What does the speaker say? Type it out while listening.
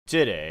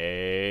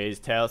Today's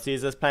tale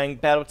sees us playing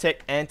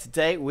BattleTech, and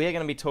today we're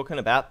going to be talking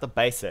about the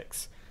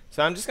basics.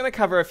 So I'm just going to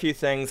cover a few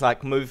things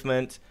like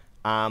movement,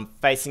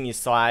 facing your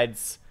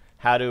sides,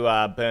 how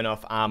to burn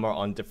off armor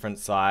on different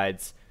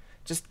sides,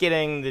 just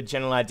getting the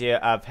general idea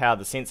of how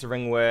the sensor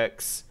ring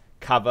works,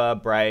 cover,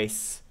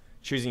 brace,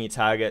 choosing your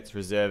targets,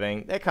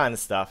 reserving, that kind of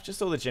stuff,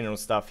 just all the general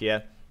stuff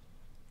here.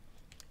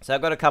 So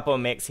I've got a couple of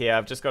mechs here.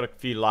 I've just got a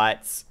few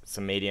lights,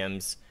 some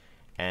mediums,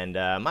 and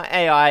my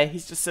AI,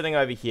 he's just sitting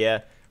over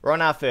here. We're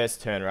on our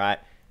first turn, right?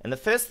 And the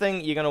first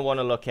thing you're going to want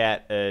to look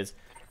at is,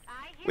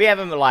 we have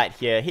him a light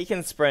here. He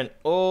can sprint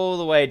all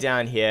the way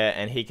down here,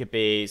 and he could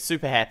be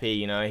super happy,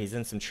 you know, he's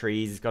in some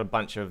trees, he's got a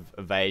bunch of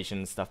evasion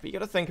and stuff. But you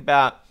got to think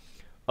about,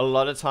 a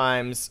lot of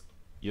times,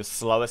 your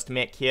slowest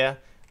mech here.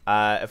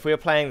 If we were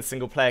playing the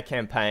single player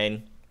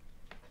campaign,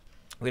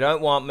 we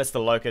don't want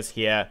Mr. Locust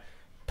here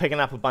picking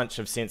up a bunch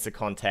of sensor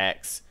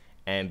contacts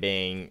and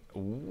being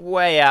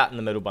way out in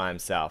the middle by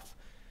himself.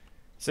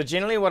 So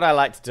generally what I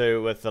like to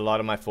do with a lot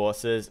of my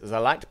forces is I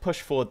like to push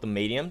forward the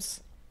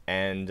mediums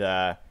and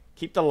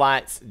keep the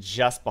lights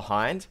just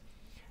behind.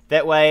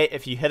 That way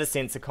if you hit a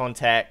sensor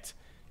contact,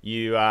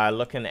 you are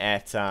looking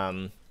at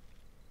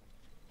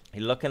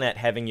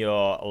having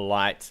your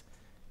light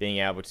being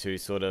able to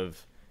sort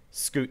of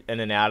scoot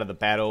in and out of the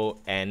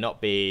battle and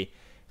not be...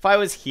 If I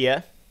was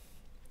here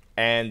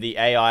and the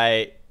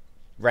AI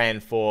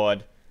ran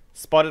forward,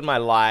 spotted my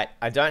light,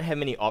 I don't have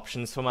many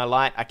options for my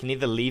light. I can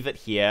either leave it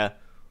here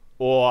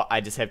or I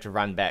just have to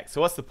run back.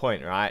 So what's the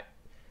point, right?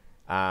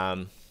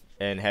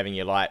 In having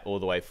your light all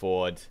the way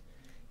forward.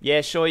 Yeah,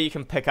 sure, you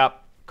can pick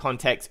up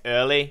contacts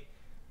early,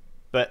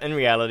 but in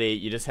reality,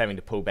 you're just having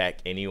to pull back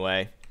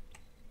anyway.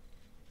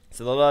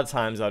 So a lot of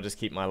times I'll just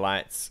keep my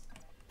lights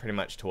pretty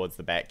much towards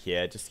the back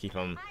here, just to keep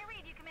them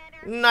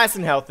nice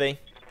and healthy.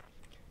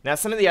 Now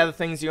some of the other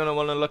things you're going to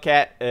want to look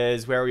at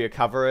is where your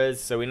cover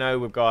is. So we know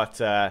we've got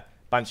a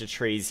bunch of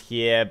trees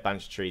here,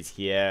 bunch of trees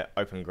here,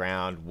 open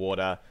ground,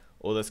 water,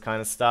 all this kind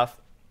of stuff.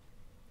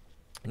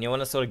 And you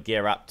want to sort of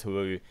gear up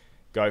to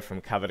go from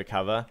cover to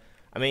cover.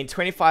 I mean,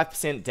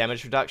 25%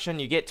 damage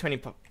reduction. You get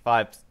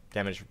 25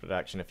 damage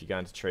reduction if you go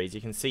into trees. You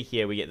can see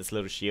here we get this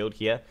little shield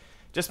here.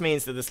 Just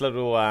means that this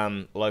little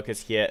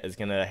locust here is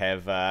going to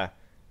have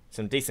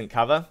some decent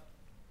cover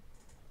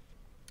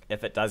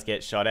if it does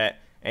get shot at.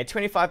 And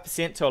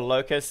 25% to a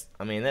locust,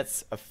 I mean,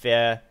 that's a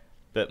fair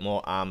bit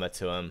more armor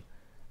to him.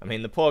 I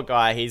mean, the poor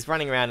guy, he's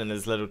running around in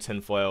his little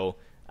tinfoil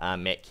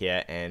mech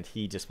here, and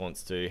he just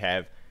wants to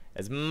have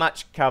as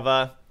much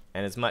cover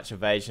and as much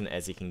evasion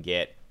as he can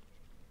get.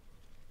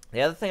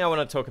 The other thing I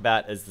want to talk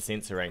about is the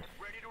sensor ring.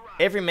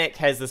 Every mech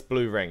has this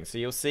blue ring, so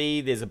you'll see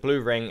there's a blue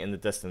ring in the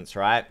distance,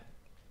 right?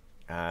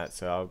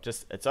 So I'll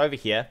just, it's over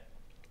here.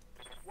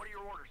 What are your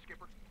orders,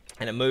 Skipper?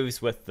 And it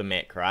moves with the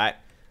mech, right?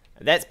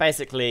 That's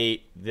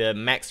basically the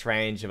max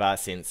range of our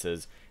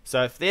sensors.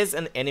 So if there's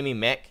an enemy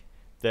mech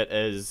that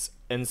is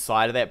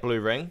inside of that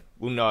blue ring,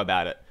 we'll know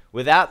about it.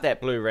 Without that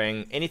blue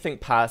ring, anything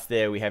past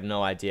there, we have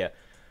no idea.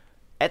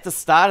 At the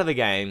start of the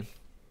game,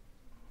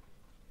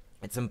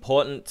 it's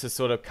important to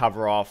sort of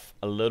cover off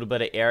a little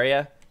bit of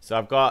area. So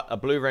I've got a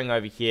blue ring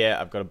over here,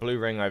 I've got a blue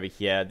ring over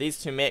here.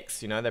 These two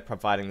mechs, you know, they're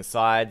providing the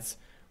sides.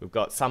 We've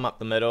got some up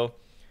the middle.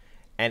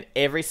 And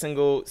every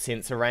single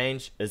sensor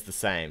range is the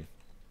same.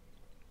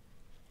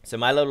 So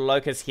my little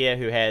locust here,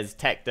 who has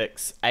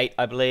tactics 8,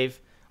 I believe,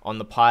 on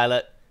the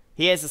pilot,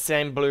 he has the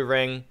same blue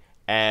ring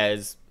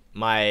as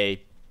my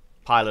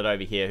pilot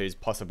over here, who's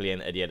possibly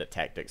an idiot at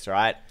tactics,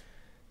 right?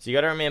 So you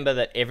got to remember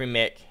that every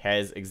mech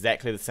has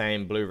exactly the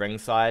same blue ring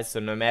size. So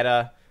no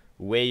matter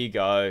where you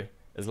go,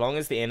 as long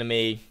as the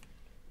enemy...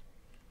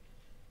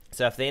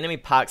 So if the enemy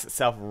parks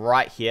itself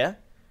right here,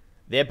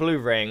 their blue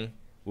ring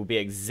will be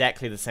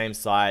exactly the same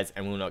size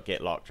and will not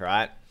get locked,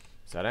 right?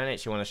 So I don't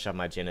actually want to shove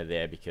my Jenna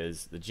there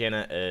because the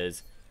Jenna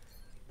is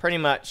pretty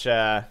much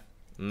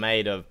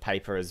made of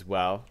paper as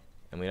well,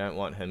 and we don't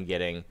want him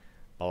getting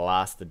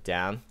blasted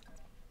down.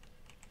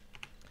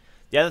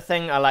 The other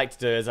thing I like to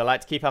do is I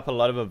like to keep up a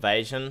lot of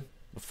evasion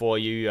before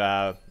you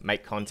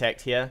make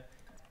contact here.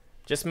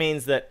 Just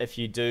means that if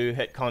you do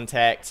hit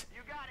contact,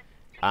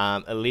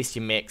 at least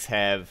your mechs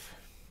have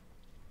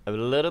a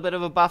little bit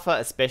of a buffer,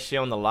 especially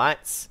on the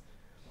lights.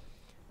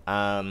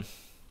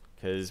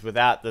 Because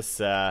without this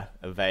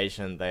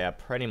evasion, they are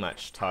pretty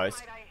much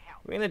toast.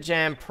 We're going to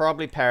jam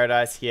probably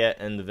Paradise here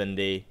in the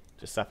Vindy,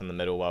 just up in the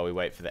middle while we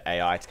wait for the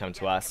AI to come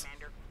to us.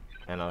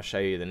 And I'll show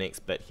you the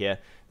next bit here.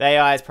 The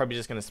AI is probably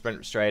just going to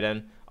sprint straight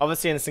in.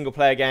 Obviously in the single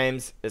player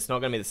games, it's not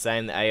going to be the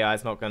same. The AI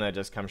is not going to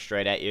just come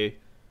straight at you.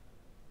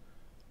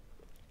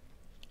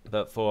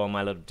 But for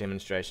my little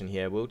demonstration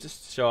here, we'll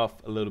just show off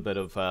a little bit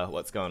of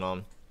what's going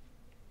on.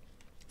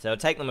 So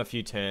it'll take them a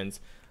few turns.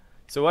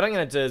 So what I'm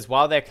going to do is,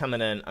 while they're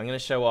coming in, I'm going to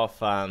show off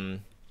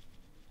some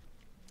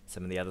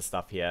of the other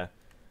stuff here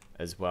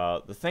as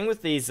well. The thing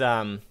with these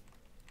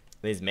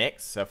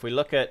mechs, so if we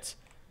look at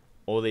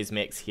all these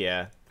mechs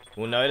here,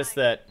 we'll notice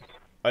that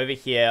over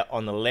here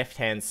on the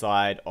left-hand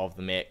side of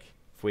the mech,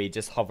 if we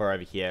just hover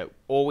over here,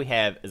 all we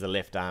have is a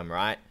left arm,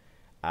 right?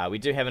 We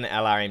do have an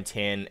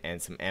LRM-10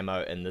 and some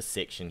ammo in this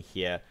section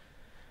here.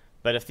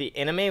 But if the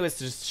enemy was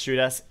to just shoot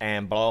us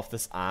and blow off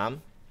this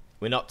arm,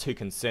 we're not too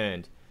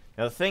concerned.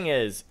 Now the thing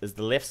is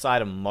the left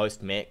side of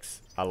most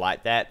mechs are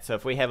like that. So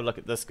if we have a look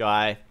at this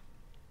guy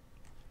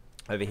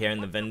over here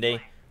in the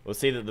Vindy, we'll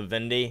see that the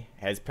Vindy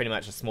has pretty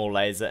much a small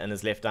laser in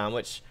his left arm,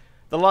 which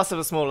the loss of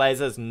a small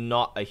laser is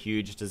not a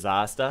huge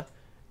disaster.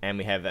 And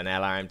we have an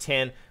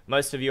LRM-10.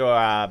 Most of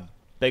your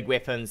big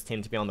weapons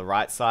tend to be on the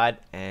right side,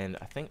 and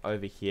I think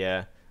over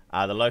here,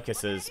 the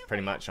Locust is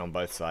pretty much on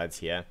both sides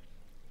here.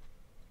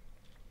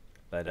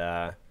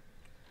 But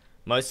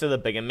most of the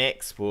bigger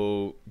mechs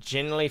will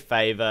generally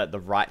favor the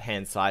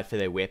right-hand side for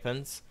their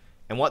weapons.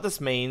 And what this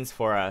means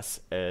for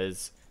us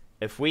is,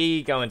 if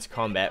we go into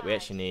combat, we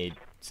actually need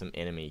some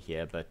enemy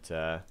here, but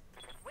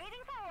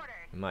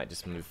we might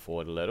just move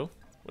forward a little.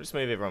 We'll just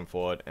move everyone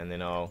forward, and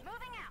then I'll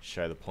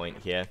show the point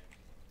here.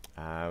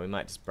 We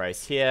might just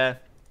brace here.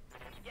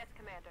 Yes,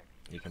 Commander.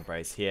 You can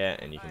brace here,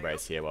 and you can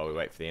brace here while we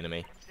wait for the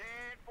enemy.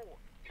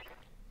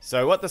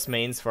 So what this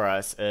means for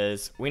us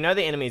is, we know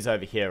the enemy's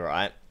over here,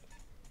 right?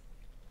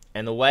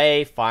 And the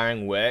way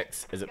firing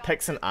works is it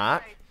picks an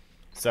arc.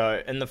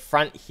 So in the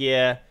front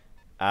here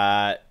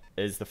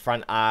is the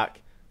front arc.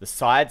 The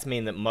sides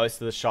mean that most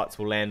of the shots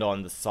will land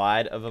on the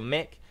side of a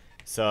mech.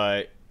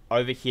 So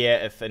over here,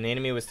 if an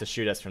enemy was to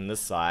shoot us from this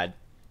side,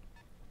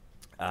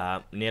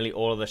 nearly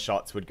all of the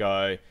shots would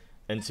go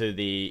into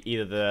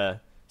either the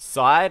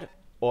side,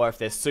 or if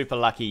they're super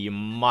lucky, you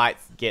might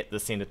get the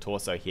center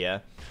torso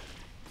here.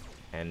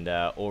 And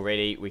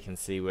already we can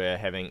see we're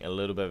having a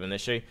little bit of an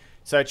issue.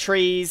 So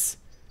trees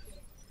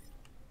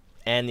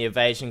and the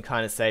evasion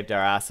kind of saved our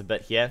ass a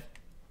bit here.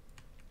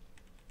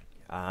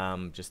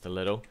 Just a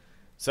little.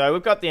 So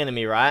we've got the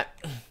enemy, right?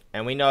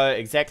 And we know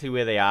exactly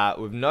where they are.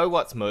 We know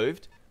what's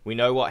moved. We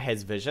know what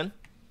has vision.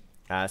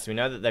 So we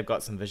know that they've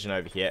got some vision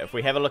over here. If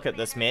we have a look at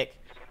this mech,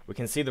 we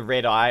can see the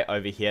red eye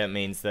over here. It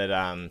means that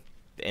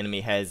the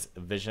enemy has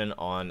vision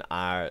on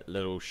our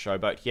little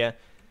showboat here.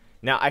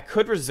 Now, I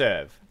could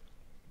reserve.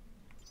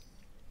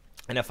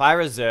 And if I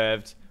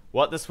reserved,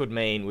 what this would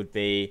mean would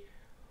be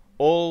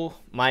all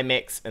my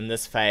mechs in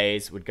this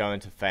phase would go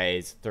into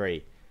phase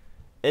 3.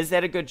 Is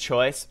that a good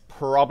choice?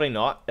 Probably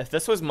not. If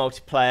this was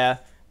multiplayer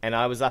and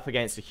I was up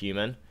against a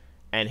human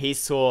and he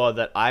saw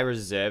that I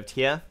reserved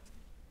here,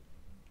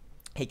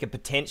 he could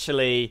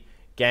potentially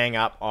gang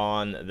up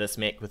on this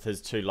mech with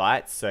his 2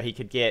 lights. So he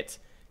could get,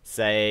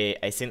 say,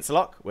 a sensor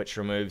lock, which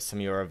removes some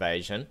of your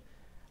evasion,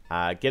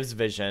 gives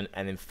vision,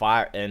 and then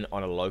fire in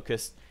on a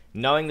Locust.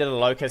 Knowing that a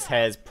Locust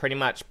has pretty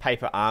much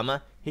paper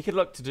armor, he could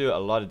look to do a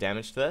lot of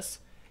damage to this.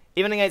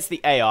 Even against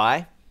the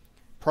AI,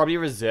 probably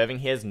reserving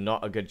here is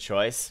not a good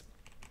choice,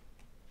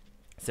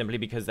 simply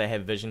because they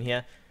have vision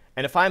here.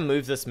 And if I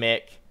move this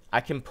mech,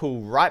 I can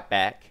pull right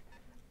back,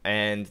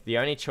 and the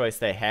only choice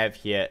they have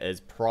here is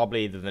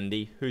probably the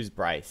Vindy, who's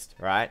braced,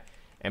 right?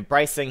 And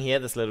bracing here,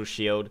 this little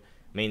shield,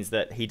 means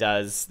that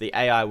the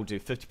AI will do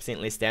 50%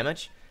 less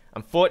damage.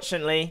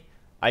 Unfortunately,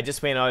 I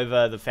just went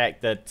over the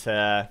fact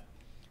that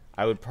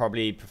I would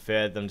probably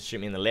prefer them to shoot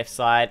me in the left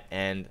side,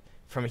 and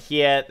from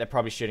here, they're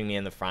probably shooting me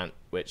in the front,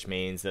 which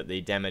means that the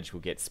damage will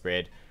get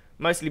spread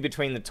mostly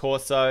between the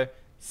torso,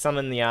 some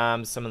in the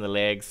arms, some in the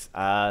legs.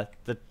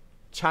 The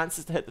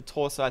chances to hit the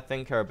torso, I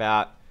think, are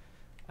about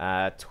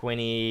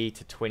 20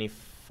 to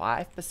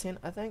 25%,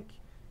 I think.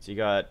 So you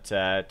got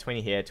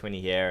 20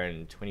 here,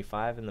 and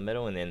 25 in the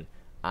middle, and then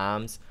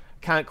arms.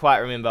 Can't quite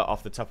remember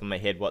off the top of my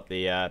head what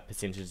the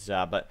percentages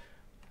are, but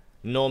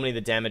normally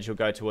the damage will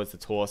go towards the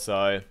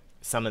torso,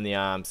 some in the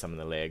arms, some in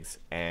the legs,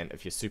 and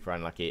if you're super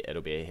unlucky,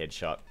 it'll be a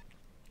headshot.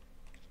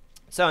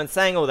 So in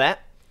saying all that,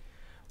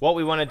 what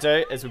we want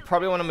to do is we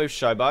probably want to move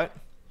Showboat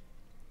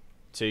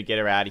to get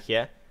her out of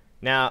here.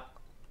 Now,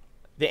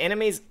 the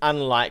enemy's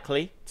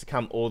unlikely to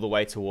come all the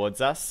way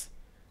towards us,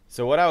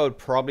 so what I would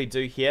probably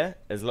do here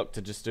is look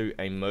to just do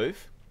a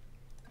move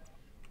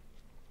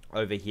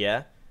over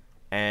here.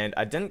 And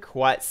I didn't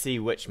quite see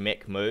which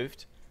mech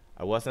moved.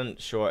 I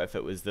wasn't sure if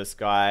it was this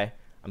guy.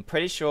 I'm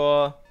pretty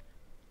sure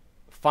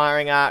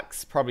firing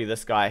arcs, probably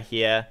this guy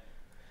here.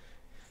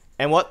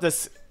 And what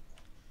this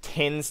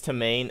tends to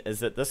mean is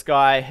that this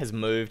guy has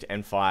moved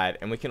and fired.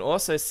 And we can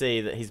also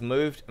see that he's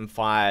moved and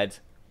fired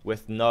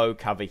with no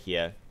cover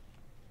here.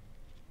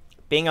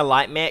 Being a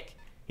light mech,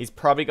 he's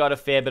probably got a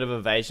fair bit of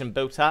evasion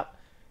built up.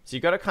 So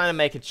you've got to kind of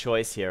make a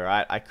choice here,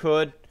 right? I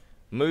could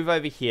move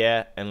over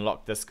here and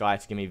lock this guy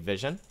to give me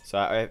vision.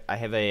 So I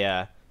have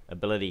a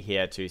ability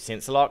here to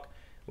sensor lock,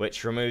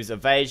 which removes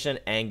evasion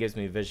and gives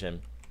me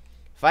vision.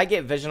 If I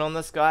get vision on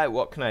this guy,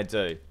 what can I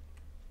do?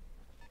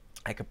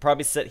 I could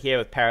probably sit here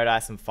with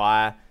Paradise and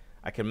fire.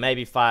 I could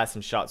maybe fire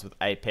some shots with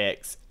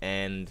Apex,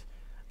 and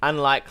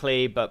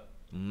unlikely, but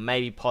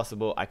maybe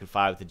possible, I could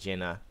fire with the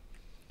Jenna.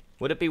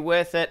 Would it be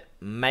worth it?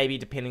 Maybe,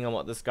 depending on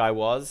what this guy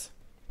was.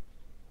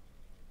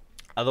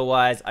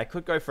 Otherwise, I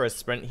could go for a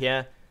sprint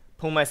here,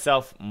 pull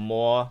myself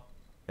more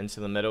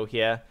into the middle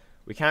here.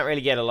 We can't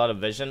really get a lot of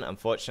vision,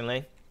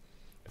 unfortunately.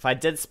 If I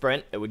did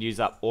sprint, it would use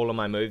up all of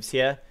my moves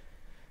here.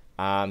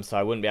 So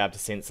I wouldn't be able to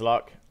sensor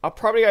lock. I'll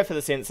probably go for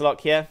the sensor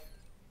lock here.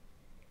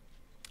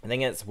 I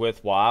think it's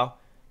worthwhile,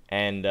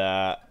 and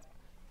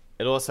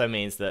it also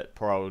means that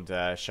poor old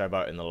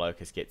Showboat and the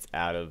Locust gets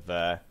out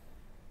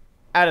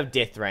of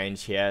death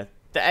range here.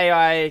 The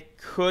AI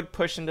could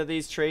push into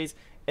these trees.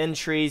 In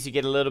trees, you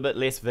get a little bit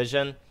less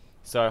vision,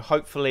 so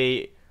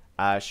hopefully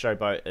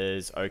Showboat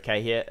is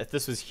okay here. If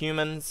this was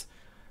humans,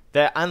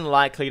 they're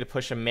unlikely to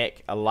push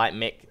a light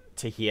mech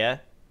to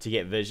here to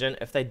get vision.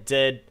 If they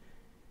did,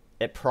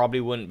 it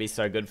probably wouldn't be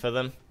so good for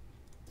them.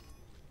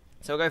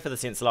 So we'll go for the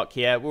sensor lock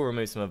here. We'll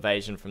remove some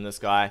evasion from this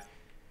guy.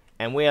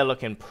 And we are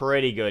looking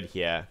pretty good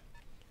here.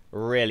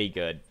 Really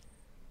good.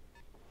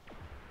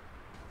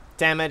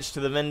 Damage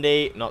to the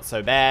Vindy, not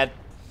so bad.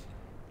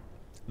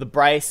 The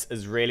brace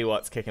is really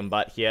what's kicking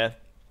butt here.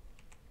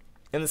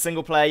 In the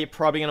single player, you're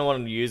probably going to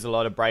want to use a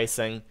lot of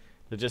bracing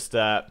to just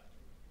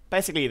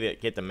basically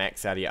get the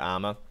max out of your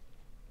armor.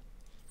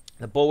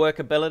 The bulwark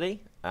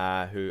ability,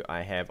 who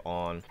I have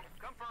on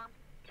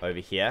over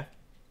here,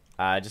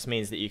 just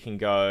means that you can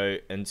go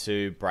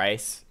into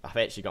brace. I've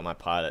actually got my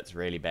pilots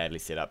really badly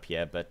set up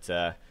here,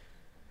 but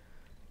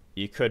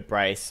you could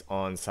brace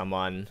on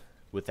someone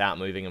without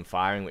moving and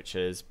firing, which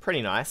is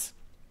pretty nice.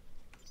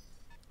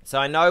 So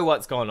I know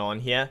what's going on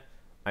here.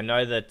 I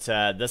know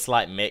that this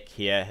light mech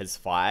here has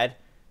fired.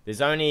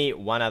 There's only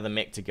one other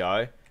mech to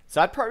go.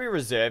 So I'd probably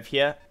reserve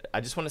here.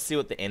 I just want to see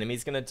what the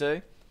enemy's going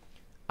to do.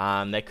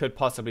 They could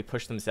possibly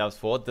push themselves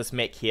forward. This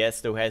mech here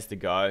still has to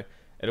go.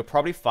 It'll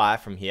probably fire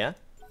from here.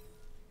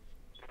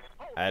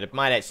 It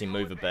might actually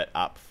move a bit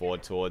up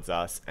forward towards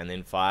us and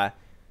then fire.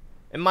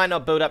 It might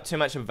not build up too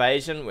much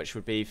evasion, which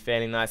would be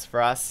fairly nice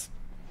for us.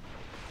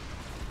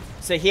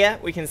 So here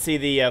we can see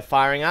the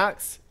firing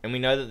arcs, and we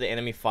know that the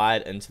enemy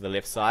fired into the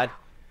left side.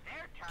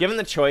 Given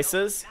the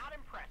choices,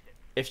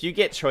 if you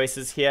get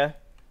choices here,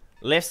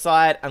 left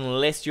side,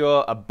 unless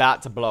you're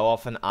about to blow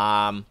off an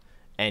arm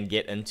and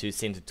get into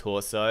center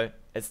torso,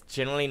 it's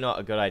generally not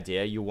a good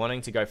idea. You're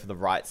wanting to go for the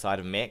right side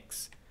of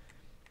mechs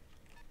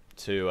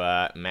to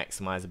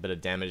maximize a bit of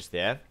damage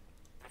there.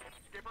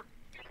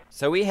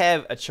 So we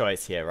have a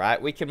choice here, right?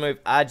 We can move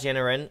our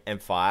Jenner in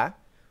and fire,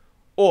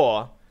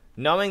 or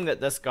knowing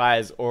that this guy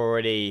is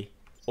already,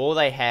 all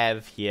they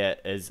have here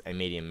is a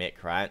medium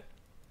mech, right?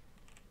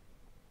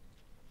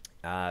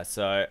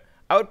 So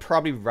I would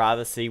probably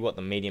rather see what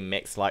the medium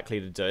mech's likely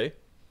to do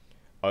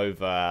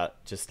over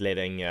just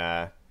letting,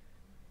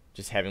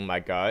 just having my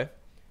go.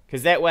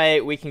 Because that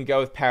way we can go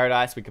with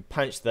Paradise, we could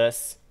punch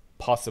this,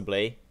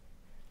 possibly,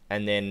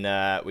 and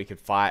then we could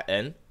fire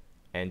in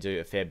and do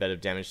a fair bit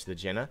of damage to the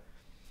Jenner.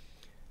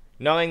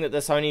 Knowing that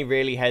this only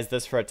really has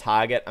this for a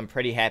target, I'm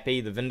pretty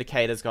happy. The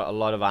Vindicator's got a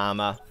lot of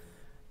armor.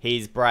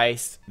 He's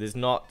braced. There's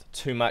not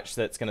too much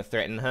that's going to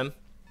threaten him.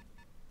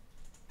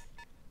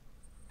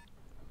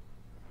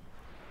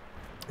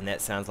 And that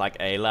sounds like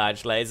a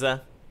large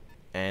laser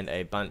and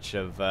a bunch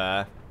of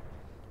LRMs.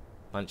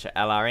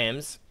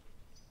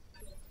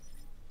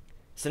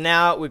 So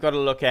now we've got to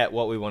look at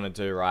what we want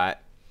to do, right?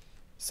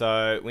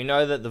 So we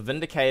know that the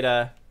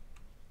Vindicator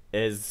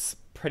is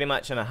pretty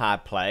much in a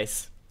hard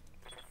place.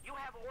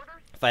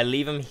 If I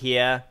leave him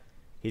here,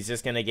 he's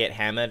just going to get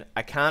hammered.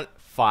 I can't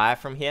fire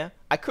from here.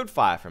 I could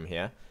fire from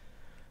here,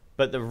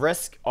 but the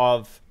risk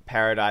of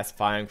Paradise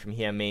firing from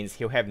here means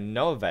he'll have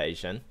no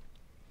evasion.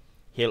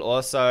 He'll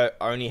also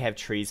only have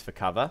trees for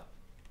cover.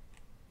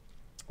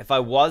 If I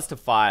was to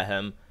fire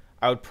him,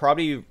 I would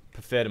probably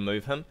prefer to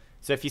move him.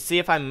 So if you see,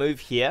 if I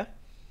move here,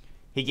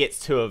 he gets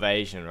 2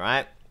 evasion,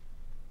 right?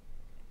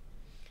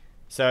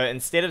 So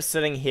instead of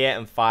sitting here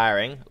and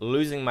firing,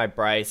 losing my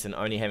brace and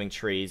only having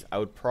trees, I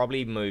would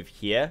probably move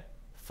here,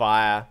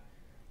 fire,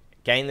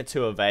 gain the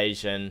 2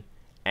 evasion,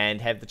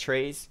 and have the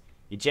trees.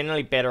 You're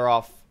generally better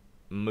off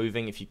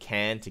moving if you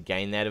can to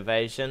gain that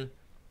evasion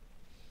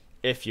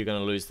if you're going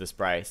to lose this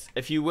brace.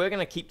 If you were going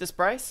to keep this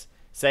brace,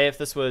 say if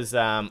this was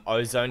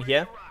Ozone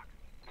here,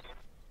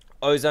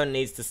 Ozone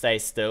needs to stay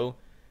still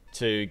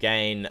to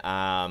gain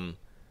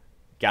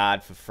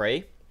guard for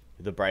free,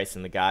 the brace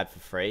and the guard for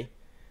free.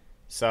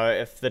 So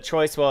if the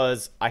choice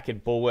was I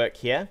could bulwark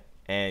here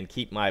and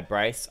keep my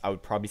brace, I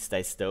would probably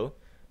stay still.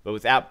 But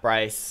without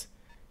brace,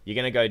 you're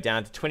going to go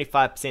down to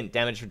 25%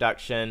 damage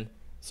reduction,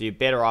 so you're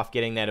better off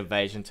getting that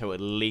evasion to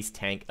at least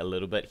tank a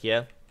little bit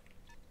here.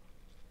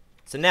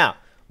 So now,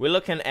 we're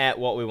looking at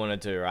what we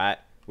want to do, right?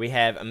 We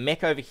have a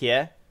mech over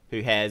here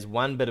who has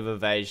 1 bit of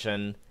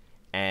evasion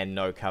and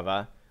no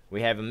cover.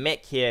 We have a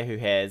mech here who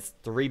has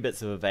 3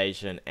 bits of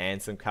evasion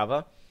and some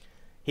cover.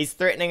 He's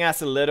threatening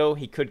us a little.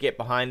 He could get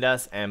behind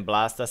us and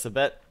blast us a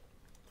bit.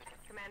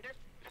 Commander.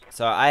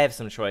 So I have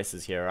some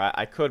choices here, right?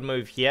 I could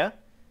move here,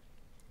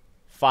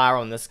 fire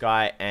on this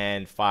guy,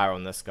 and fire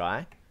on this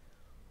guy.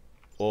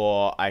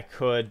 Or I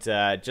could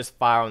just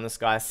fire on this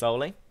guy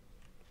solely.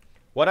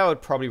 What I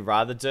would probably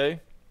rather do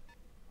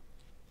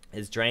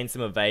is drain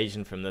some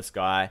evasion from this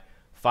guy,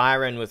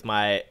 fire in with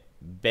my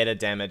better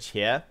damage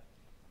here,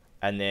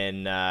 and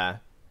then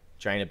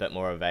drain a bit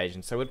more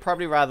evasion. So we'd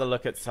probably rather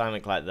look at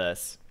something like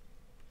this,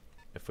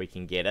 if we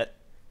can get it.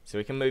 So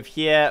we can move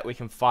here, we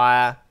can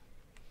fire.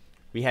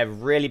 We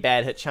have really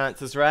bad hit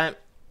chances, right?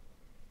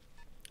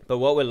 But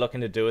what we're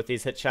looking to do with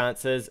these hit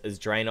chances is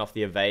drain off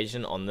the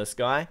evasion on this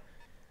guy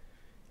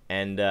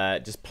and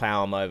just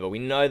plow him over. We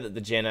know that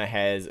the Jenna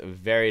has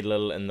very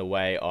little in the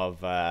way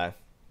of armor,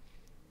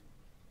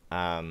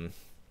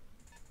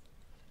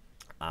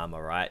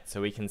 right? So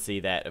we can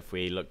see that if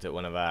we looked at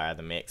one of our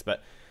other mechs.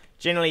 But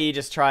generally, you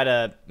just try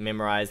to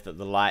memorize that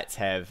the lights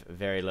have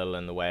very little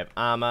in the way of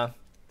armor.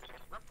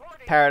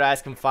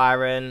 Paradise can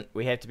fire in.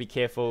 We have to be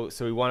careful.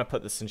 So we want to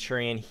put the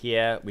Centurion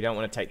here. We don't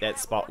want to take that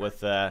spot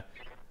with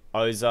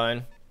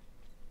Ozone,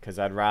 because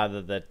I'd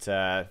rather that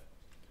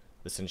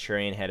the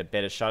Centurion had a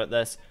better shot at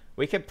this.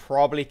 We could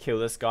probably kill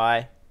this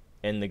guy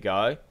in the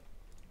go.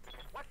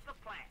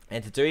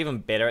 And to do even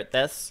better at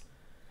this,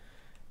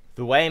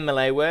 the way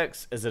melee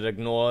works is it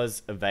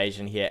ignores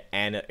evasion here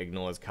and it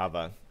ignores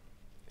cover.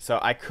 So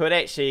I could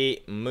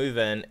actually move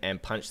in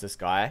and punch this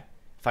guy.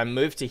 If I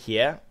move to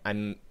here,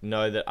 I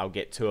know that I'll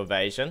get 2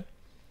 evasion.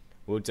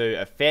 We'll do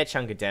a fair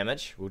chunk of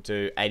damage. We'll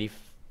do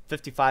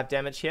 55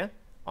 damage here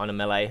on a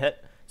melee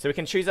hit. So we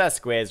can choose our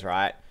squares,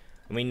 right?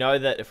 And we know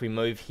that if we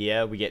move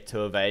here, we get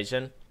 2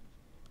 evasion.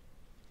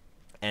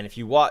 And if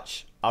you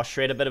watch, I'll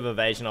shred a bit of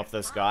evasion off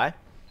this guy.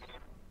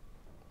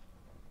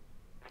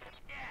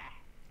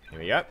 Here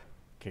we go.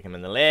 Kick him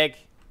in the leg.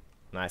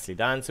 Nicely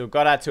done. So we've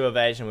got our 2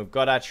 evasion. We've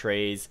got our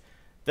trees.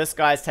 This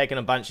guy's taken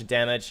a bunch of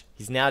damage.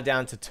 He's now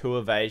down to 2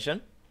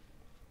 evasion.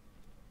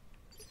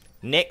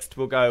 Next,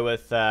 we'll go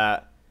with,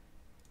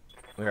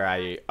 where are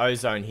you?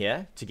 Ozone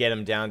here to get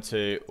him down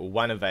to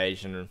 1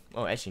 evasion.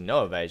 Oh, actually,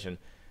 no evasion.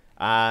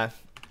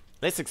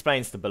 Let's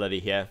explain stability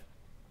here.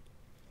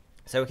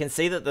 So we can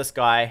see that this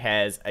guy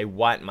has a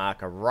white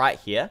marker right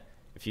here.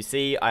 If you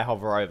see, I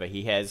hover over.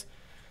 He has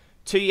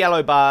 2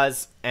 yellow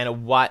bars and a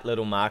white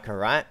little marker,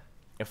 right?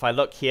 If I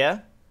look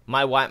here,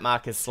 my white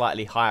marker is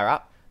slightly higher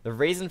up. The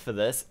reason for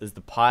this is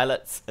the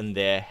pilots in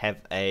there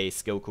have a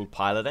skill called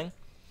piloting.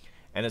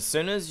 And as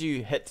soon as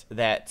you hit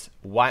that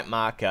white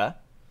marker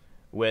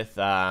with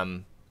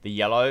the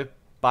yellow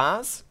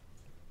bars,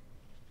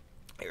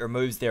 it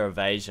removes their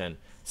evasion.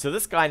 So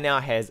this guy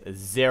now has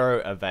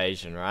 0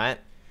 evasion, right?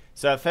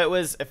 So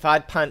if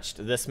I'd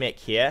punched this mech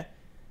here,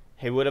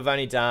 he would have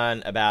only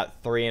done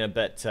about 3 and a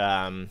bit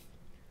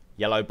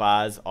yellow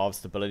bars of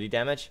stability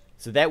damage.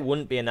 So that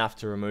wouldn't be enough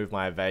to remove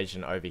my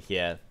evasion over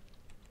here.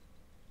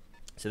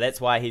 So that's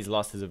why he's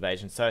lost his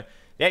evasion. So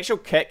the actual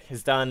kick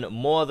has done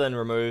more than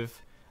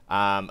remove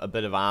a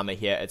bit of armor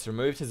here. It's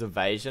removed his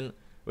evasion,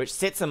 which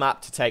sets him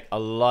up to take a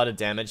lot of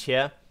damage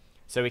here.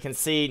 So we can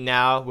see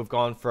now we've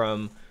gone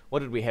from, what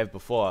did we have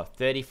before?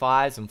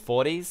 35s and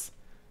 40s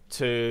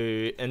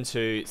to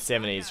into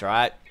 70s,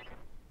 right?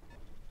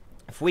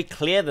 If we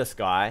clear this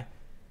guy,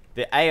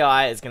 the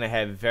AI is going to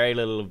have very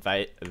little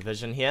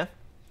vision here.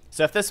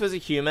 So if this was a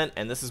human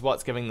and this is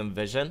what's giving them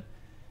vision,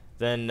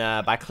 then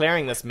by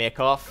clearing this mech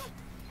off,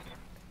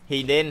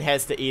 he then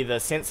has to either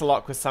sense a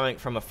lock with something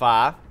from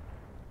afar,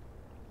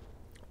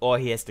 or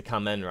he has to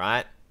come in,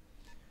 right?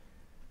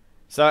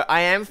 So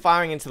I am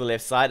firing into the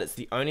left side. It's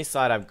the only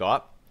side I've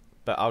got.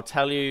 But I'll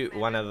tell you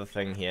one other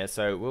thing here.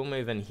 So we'll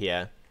move in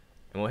here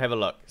and we'll have a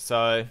look.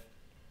 So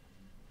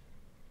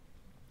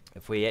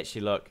if we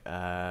actually look,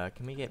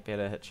 can we get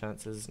better hit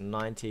chances?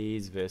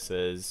 90s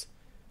versus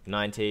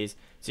 90s.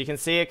 So you can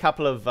see a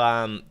couple of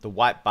the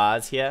white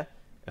bars here.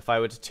 If I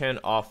were to turn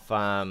off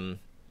some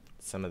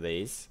of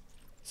these.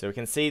 So we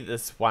can see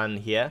this one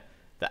here.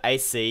 The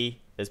AC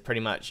is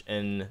pretty much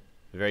in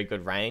very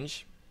good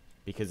range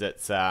because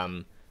it's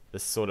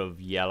this sort of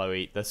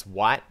yellowy, this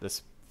white,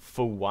 this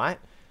full white.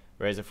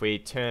 Whereas if we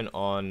turn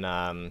on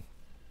the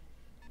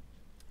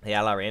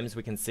LRMs,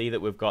 we can see that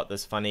we've got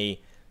this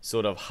funny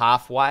sort of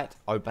half white,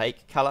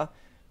 opaque color.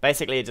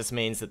 Basically, it just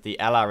means that the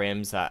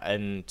LRMs are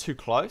in too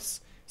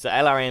close. So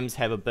LRMs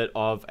have a bit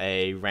of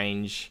a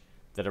range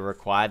that are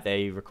required.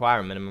 They require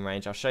a minimum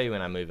range. I'll show you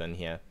when I move in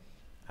here.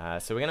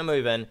 So we're going to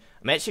move in.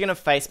 I'm actually going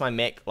to face my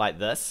mech like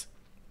this.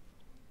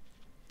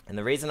 And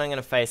the reason I'm going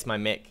to face my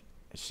mech,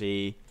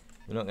 actually,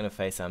 we're not going to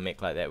face our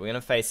mech like that. We're going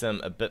to face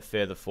him a bit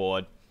further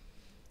forward.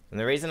 And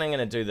the reason I'm going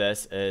to do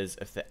this is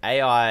if the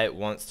AI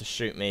wants to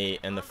shoot me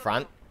in the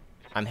front,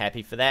 I'm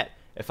happy for that.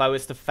 If I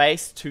was to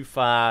face too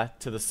far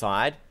to the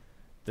side,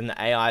 then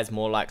the AI is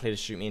more likely to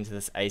shoot me into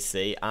this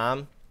AC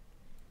arm.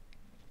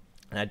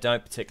 And I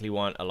don't particularly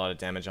want a lot of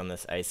damage on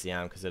this AC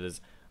arm because it is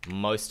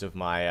most of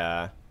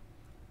my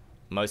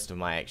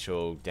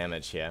actual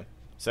damage here.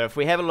 So if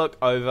we have a look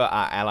over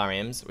our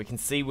LRMs, we can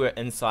see we're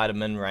inside a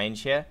min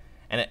range here,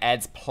 and it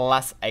adds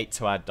 +8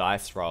 to our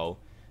dice roll.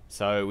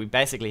 So we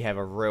basically have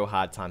a real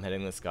hard time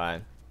hitting this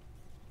guy.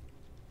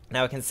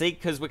 Now we can see,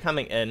 because we're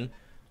coming in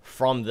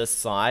from this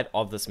side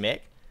of this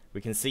mech, we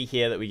can see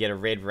here that we get a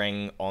red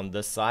ring on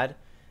this side.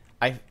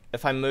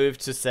 If I move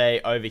to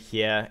say over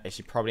here,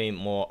 actually probably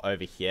more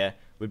over here,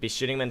 we'd be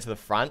shooting him into the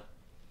front.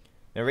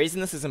 Now the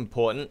reason this is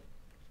important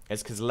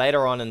is because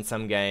later on in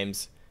some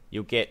games,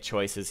 you'll get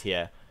choices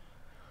here.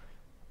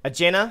 A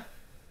Jenner,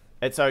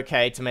 it's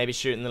okay to maybe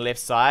shoot in the left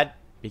side,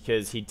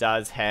 because he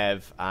does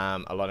have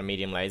a lot of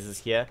medium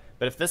lasers here.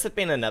 But if this had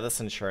been another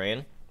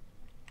Centurion,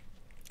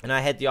 and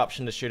I had the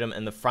option to shoot him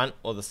in the front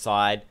or the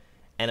side,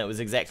 and it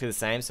was exactly the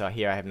same, so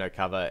here I have no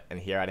cover and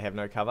here I'd have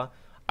no cover,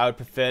 I would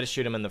prefer to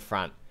shoot him in the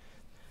front.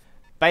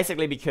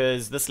 Basically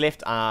because this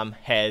left arm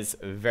has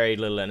very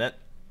little in it,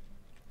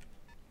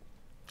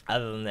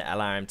 other than the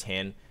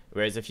LRM-10,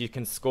 whereas if you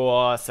can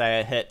score,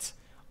 say, a hit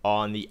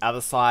on the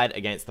other side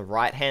against the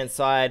right hand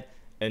side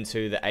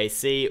into the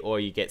AC, or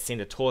you get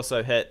center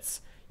torso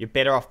hits, you're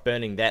better off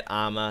burning that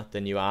armor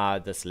than you are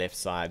this left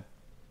side.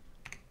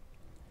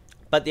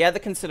 But the other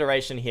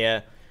consideration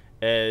here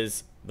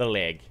is the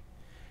leg.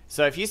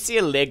 So if you see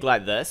a leg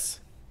like this,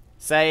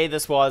 say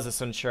this was a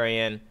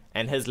Centurion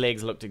and his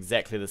legs looked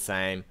exactly the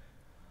same,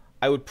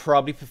 I would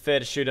probably prefer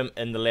to shoot him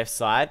in the left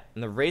side,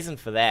 and the reason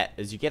for that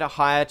is you get a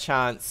higher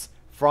chance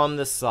from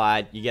this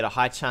side, you get a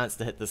high chance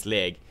to hit this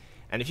leg.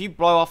 And if you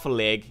blow off a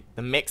leg,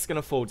 the mech's going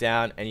to fall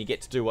down and you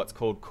get to do what's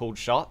called cooled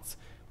shots,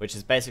 which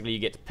is basically you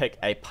get to pick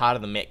a part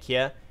of the mech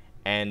here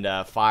and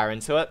fire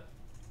into it,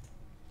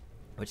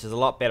 which is a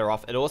lot better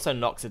off. It also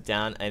knocks it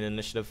down in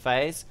initiative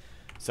phase.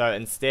 So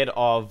instead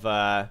of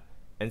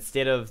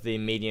the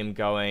medium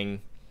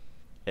going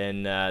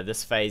in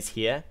this phase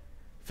here,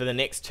 for the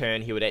next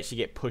turn he would actually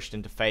get pushed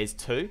into phase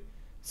 2.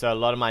 So a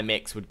lot of my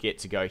mechs would get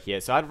to go here.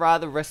 So I'd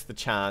rather risk the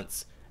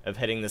chance of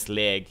hitting this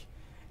leg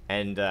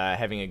and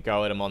having a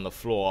go at him on the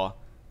floor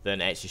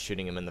than actually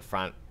shooting him in the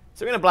front.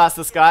 So we're going to blast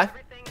this guy.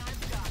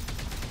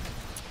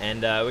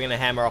 And we're going to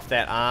hammer off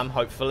that arm,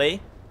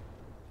 hopefully.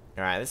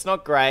 Alright, that's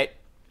not great.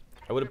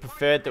 I would have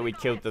preferred that we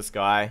killed this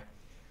guy,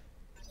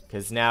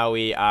 because now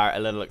we are a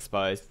little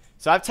exposed.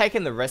 So I've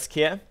taken the risk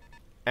here,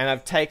 and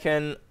I've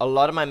taken a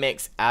lot of my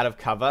mechs out of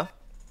cover.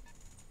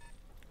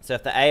 So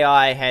if the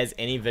AI has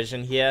any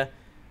vision here,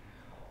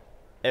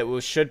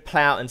 it should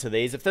plow into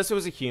these. If this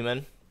was a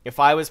human, if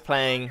I was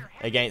playing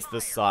against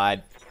this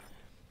side,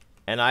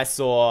 and I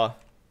saw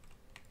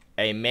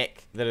a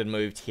mech that had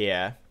moved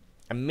here,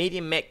 a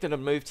medium mech that had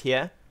moved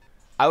here,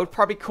 I would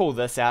probably call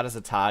this out as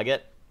a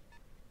target.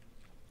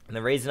 And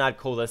the reason I'd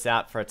call this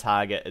out for a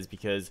target is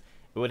because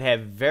it would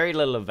have very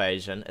little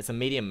evasion. It's a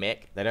medium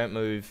mech. They don't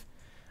move,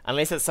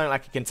 unless it's something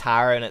like a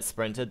Kintaro and it's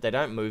sprinted, they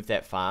don't move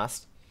that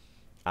fast.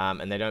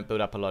 And they don't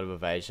build up a lot of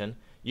evasion.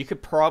 You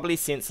could probably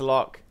sensor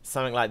lock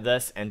something like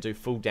this and do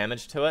full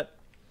damage to it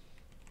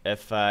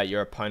if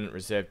your opponent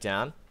reserved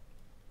down.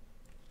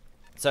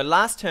 So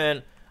last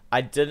turn I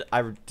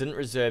didn't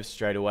reserve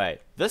straight away.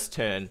 This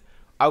turn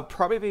I would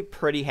probably be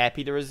pretty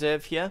happy to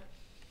reserve here.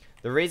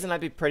 The reason I'd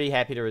be pretty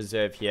happy to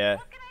reserve here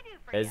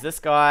is this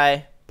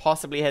guy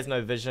possibly has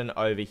no vision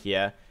over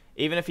here.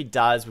 Even if he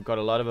does, we've got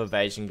a lot of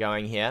evasion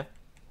going here.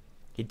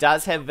 He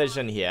does have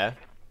vision here,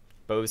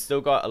 but we've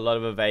still got a lot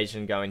of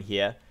evasion going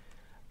here.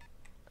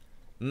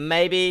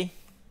 Maybe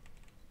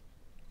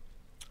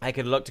I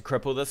could look to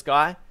cripple this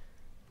guy.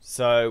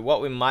 So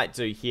what we might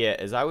do here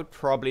is I would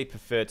probably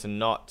prefer to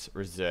not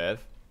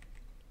reserve.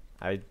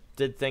 I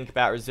did think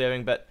about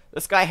reserving, but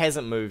this guy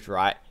hasn't moved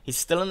right. He's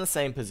still in the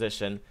same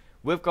position.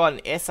 We've got an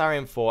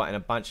SRM4 and a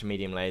bunch of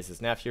medium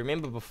lasers. Now if you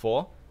remember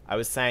before, I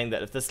was saying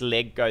that if this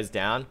leg goes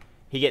down,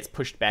 he gets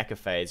pushed back a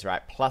phase,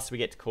 right? Plus we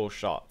get to call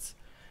shots.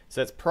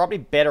 So it's probably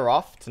better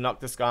off to knock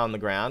this guy on the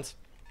ground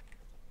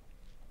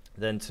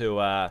than to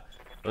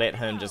let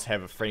him just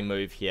have a free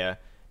move here.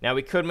 Now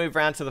we could move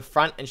around to the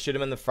front and shoot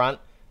him in the front,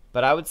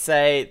 but I would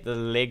say the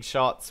leg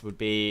shots would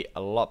be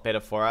a lot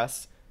better for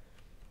us.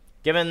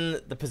 Given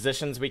the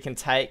positions we can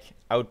take,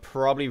 I would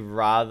probably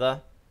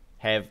rather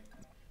have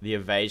the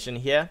evasion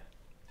here.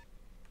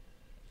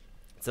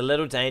 It's a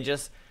little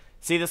dangerous.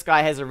 See, this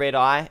guy has a red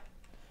eye.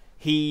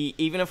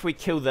 Even if we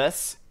kill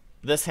this,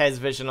 this has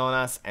vision on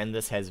us and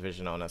this has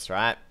vision on us,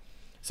 right?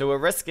 So we're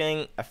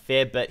risking a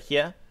fair bit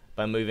here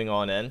by moving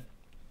on in.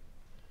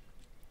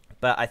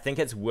 But I think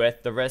it's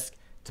worth the risk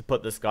to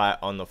put this guy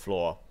on the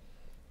floor.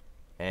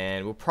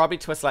 And we'll probably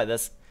twist like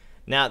this.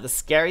 Now, the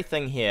scary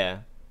thing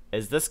here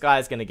is this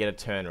guy's going to get a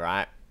turn,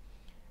 right?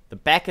 The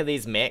back of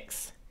these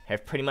mechs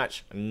have pretty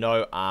much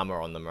no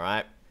armor on them,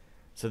 right?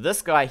 So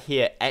this guy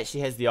here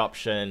actually has the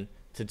option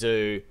to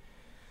do,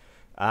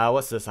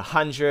 what's this,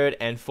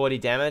 140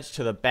 damage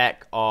to the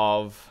back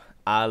of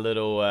our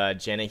little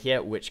Jenna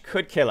here, which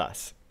could kill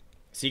us.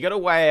 So you got to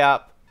weigh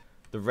up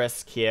the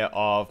risk here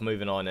of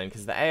moving on in,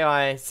 because the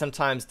AI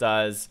sometimes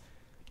does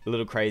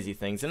little crazy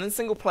things. And in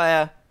single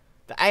player,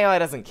 the AI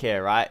doesn't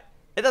care, right?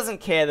 It doesn't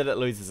care that it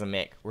loses a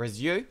mech,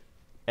 whereas you,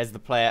 as the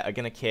player, are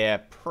going to care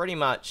pretty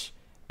much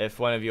if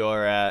one of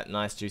your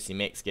nice juicy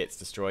mechs gets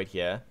destroyed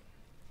here.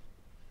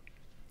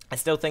 I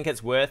still think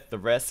it's worth the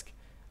risk.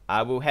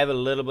 We'll have a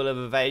little bit of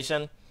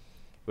evasion.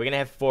 We're going to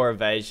have 4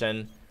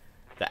 evasion.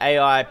 The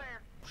AI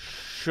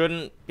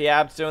shouldn't be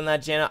able to do in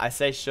that Jenna. I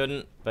say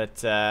shouldn't,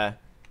 but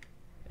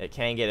it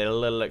can get a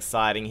little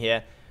exciting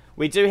here.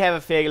 We do have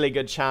a fairly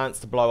good chance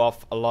to blow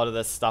off a lot of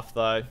this stuff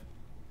though.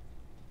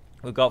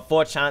 We've got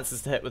 4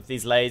 chances to hit with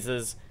these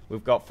lasers.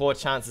 We've got 4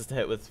 chances to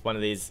hit with one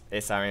of these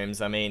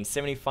SRMs. I mean,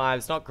 75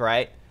 is not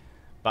great,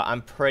 but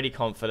I'm pretty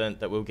confident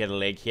that we'll get a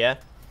leg here.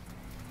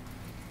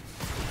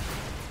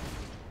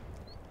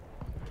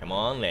 Come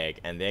on, leg.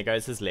 And there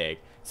goes his leg.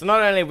 So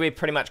not only have we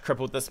pretty much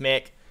crippled this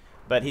mech,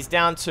 but he's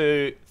down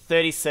to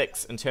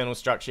 36 internal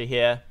structure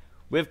here.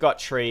 We've got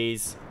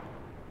trees.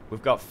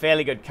 We've got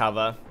fairly good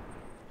cover.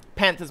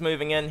 Panther's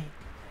moving in.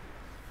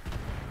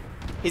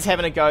 He's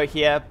having a go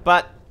here,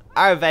 but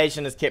our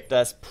evasion has kept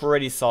us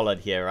pretty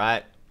solid here,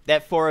 right?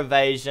 That 4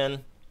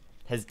 evasion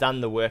has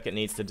done the work it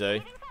needs to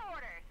do.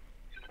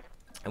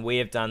 And we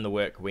have done the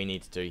work we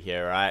need to do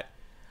here, right?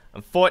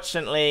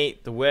 Unfortunately,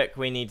 the work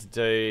we need to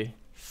do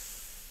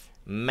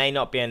may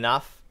not be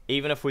enough.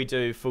 Even if we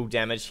do full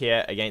damage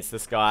here against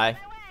this guy,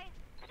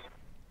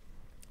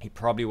 he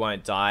probably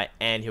won't die,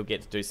 and he'll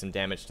get to do some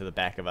damage to the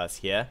back of us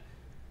here.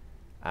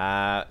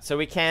 So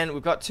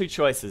we've got 2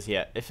 choices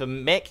here. If a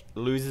mech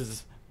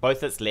loses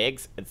both its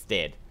legs, it's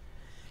dead.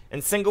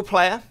 In single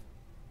player,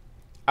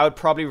 I would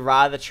probably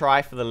rather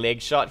try for the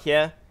leg shot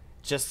here,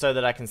 just so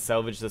that I can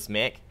salvage this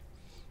mech.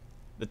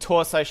 The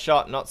torso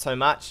shot, not so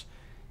much.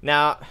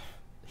 Now,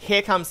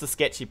 here comes the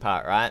sketchy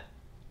part, right?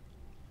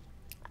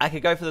 I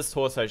could go for this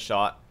torso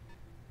shot.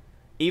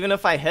 Even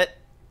if I hit,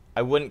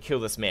 I wouldn't kill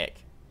this mech.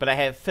 But I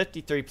have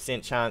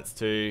 53% chance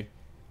to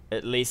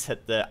at least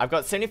hit the... I've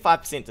got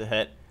 75% to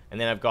hit,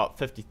 and then I've got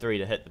 53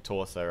 to hit the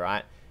torso,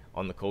 right?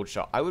 On the called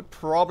shot. I would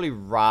probably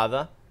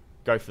rather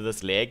go for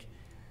this leg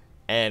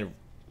and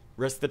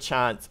risk the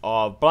chance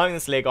of blowing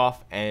this leg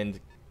off and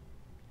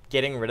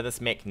getting rid of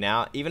this mech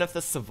now. Even if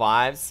this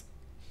survives,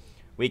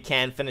 we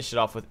can finish it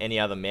off with any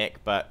other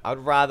mech, but I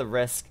would rather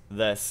risk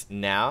this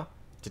now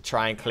to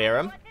try and clear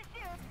him.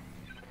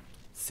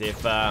 See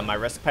if my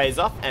risk pays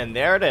off, and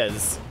there it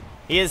is.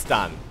 He is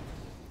done.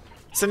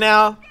 So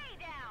now,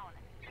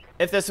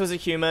 if this was a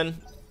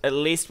human, at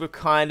least we've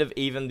kind of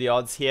evened the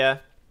odds here.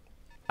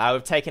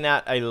 We've taken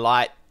out a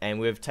light, and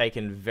we've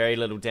taken very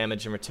little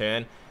damage in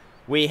return.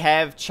 We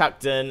have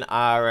chucked in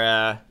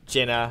our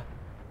Jenna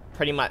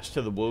pretty much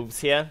to the wolves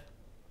here.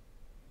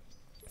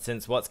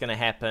 Since what's going to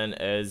happen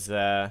is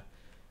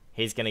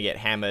he's going to get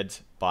hammered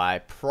by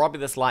probably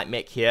this light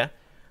mech here.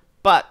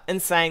 But in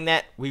saying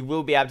that, we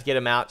will be able to get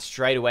him out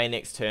straight away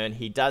next turn.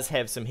 He does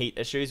have some heat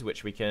issues,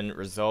 which we can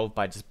resolve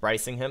by just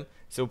bracing him.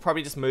 So we'll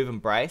probably just move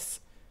and brace,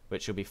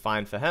 which will be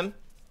fine for him.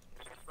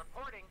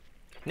 Reporting.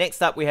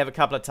 Next up, we have a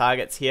couple of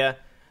targets here.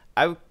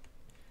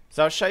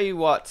 So I'll show you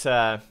what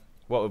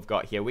we've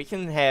got here. We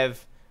can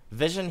have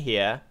vision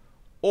here,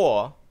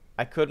 or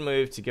I could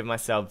move to give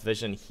myself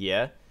vision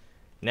here.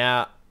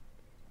 Now,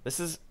 this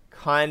is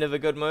kind of a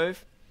good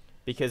move,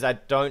 because I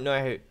don't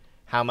know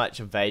how much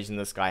evasion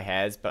this guy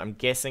has, but I'm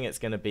guessing it's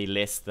going to be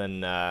less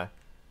than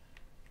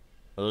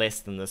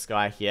this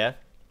guy here.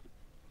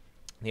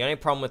 The only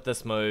problem with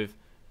this move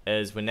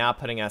is we're now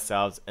putting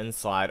ourselves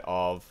inside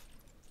of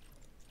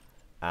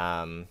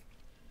our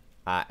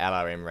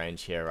LRM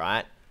range here,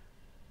 right?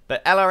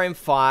 But LRM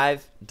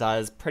 5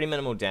 does pretty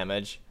minimal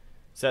damage,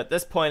 so at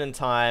this point in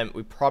time,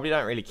 we probably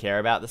don't really care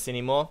about this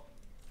anymore.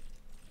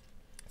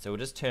 So we'll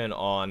just turn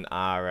on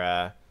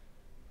our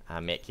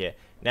mech here.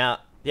 Now,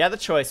 the other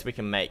choice we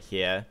can make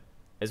here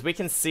is we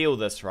can seal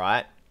this,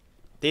 right?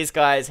 These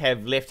guys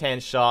have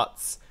left-hand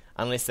shots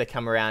unless they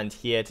come around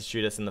here to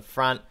shoot us in the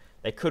front.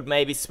 They could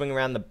maybe swing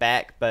around the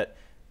back, but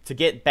to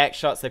get back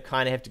shots, they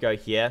kind of have to go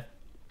here.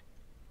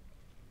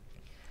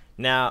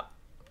 Now,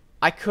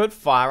 I could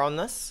fire on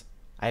this.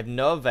 I have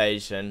no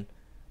evasion.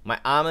 My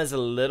armor's a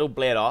little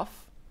bled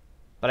off,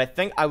 but I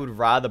think I would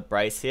rather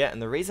brace here. And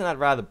the reason I'd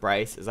rather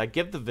brace is I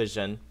give the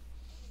vision,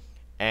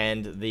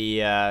 and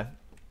the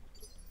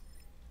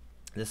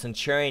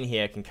Centurion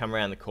here can come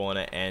around the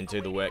corner and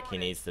do the work he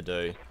needs to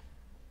do.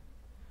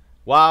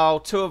 While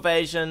 2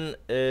 evasion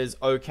is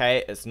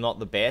okay, it's not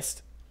the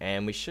best,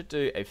 and we should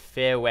do a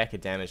fair whack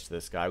of damage to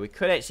this guy. We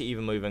could actually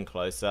even move in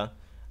closer.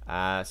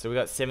 So we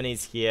got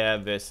 70s here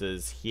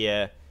versus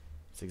here.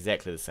 It's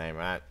exactly the same,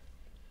 right?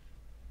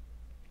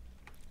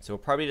 So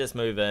we'll probably just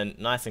move in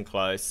nice and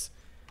close.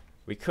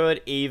 We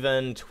could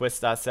even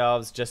twist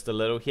ourselves just a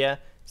little here.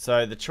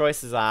 So the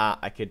choices are,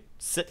 I could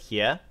sit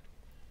here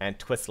and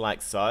twist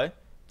like so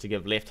to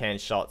give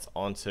left-hand shots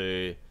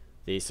onto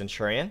the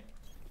Centurion,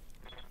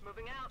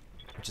 Moving out.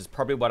 which is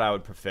probably what I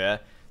would prefer.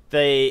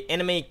 The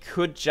enemy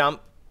could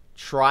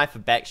try for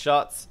back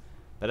shots,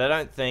 but I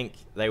don't think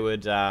they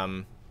would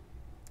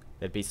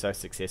they'd be so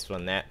successful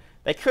in that.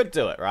 They could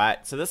do it,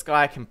 right? So this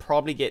guy can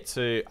probably get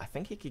to, I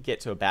think he could get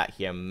to about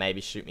here and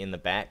maybe shoot me in the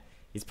back.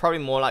 He's probably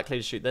more likely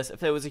to shoot this.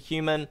 If it was a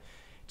human,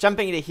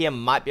 jumping into here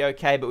might be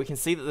okay, but we can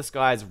see that this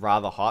guy is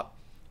rather hot.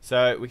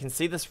 So we can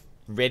see this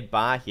red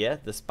bar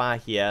here. This bar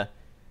here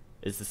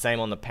is the same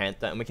on the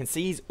Panther, and we can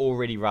see he's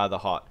already rather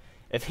hot.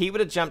 If he were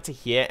to jump to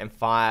here and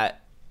fire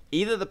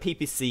either the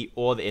PPC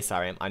or the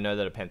SRM, I know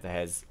that a Panther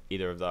has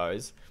either of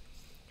those,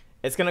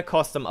 it's going to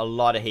cost him a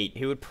lot of heat.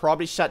 He would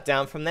probably shut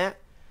down from that,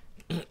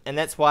 and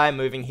that's why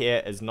moving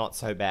here is not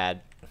so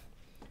bad.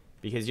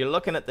 Because you're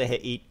looking at the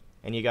heat,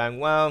 and you're going,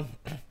 well,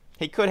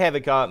 he could have a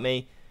go at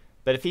me,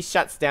 but if he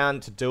shuts down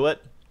to do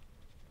it,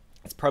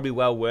 it's probably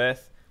well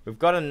worth. We've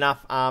got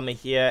enough armor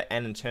here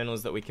and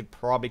internals that we could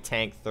probably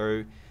tank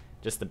through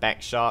just the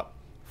back shot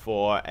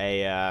for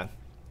a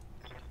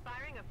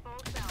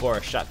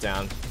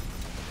shutdown.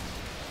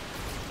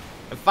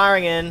 And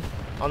firing in,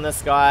 on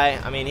this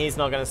guy. I mean, he's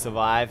not going to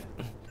survive.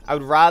 I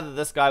would rather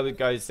this guy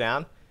goes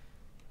down.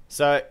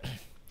 So,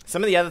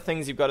 some of the other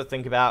things you've got to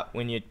think about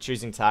when you're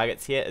choosing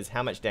targets here is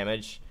how much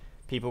damage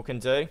people can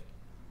do.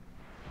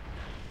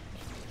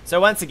 So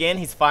once again,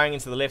 he's firing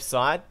into the left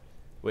side,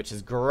 which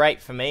is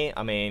great for me.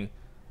 I mean,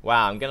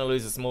 wow, I'm going to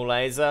lose a small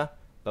laser,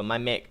 but my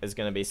mech is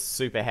going to be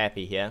super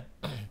happy here.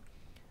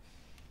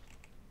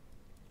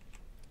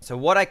 So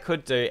what I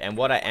could do, and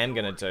what I am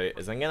going to do,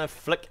 is I'm going to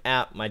flick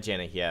out my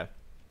Jenner here.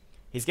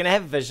 He's going to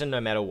have vision no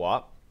matter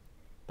what,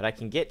 but I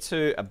can get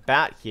to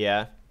about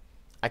here.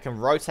 I can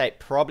rotate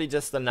probably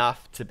just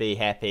enough to be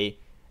happy,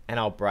 and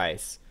I'll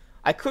brace.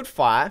 I could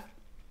fire.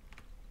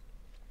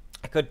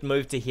 I could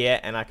move to here,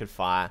 and I could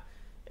fire.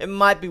 It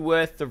might be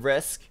worth the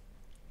risk.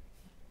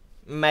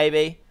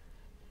 Maybe.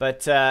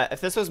 But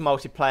if this was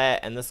multiplayer,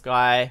 and this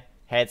guy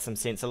had some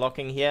sensor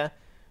locking here,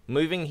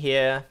 moving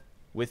here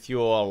with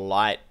your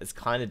light is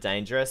kind of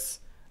dangerous,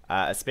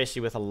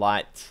 especially with a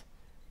light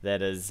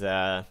that is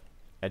a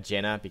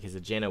Jenner, because a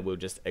Jenner will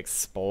just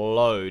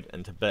explode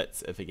into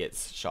bits if it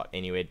gets shot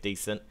anywhere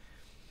decent.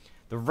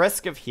 The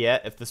risk of here,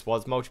 if this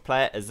was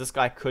multiplayer, is this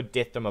guy could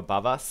death them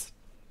above us,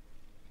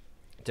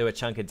 do a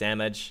chunk of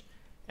damage,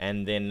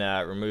 and then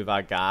remove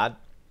our guard.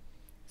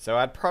 So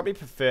I'd probably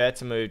prefer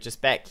to move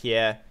just back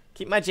here,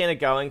 keep my Jenner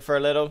going for a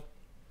little,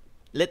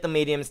 let the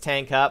mediums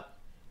tank up,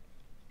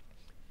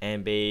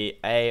 and be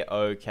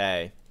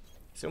a-okay.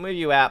 So we'll move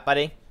you out,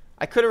 buddy.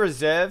 I could have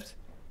reserved,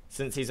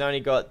 since he's only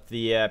got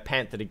the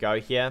Panther to go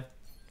here.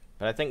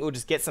 But I think we'll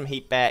just get some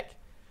heat back.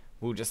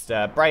 We'll just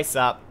brace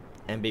up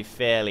and be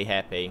fairly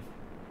happy.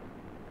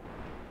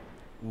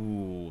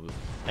 Ooh,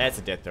 that's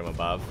a death from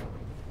above.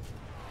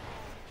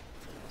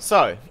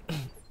 So,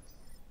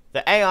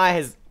 the AI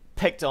has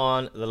picked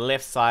on the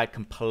left side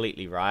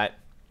completely, right?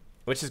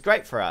 Which is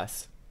great for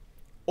us.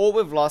 All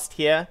we've lost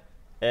here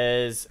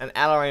is an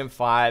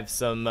LRM-5,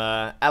 some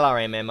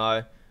LRM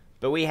ammo,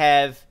 but we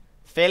have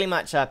fairly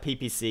much our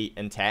PPC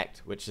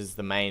intact, which is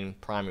the main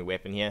primary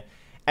weapon here.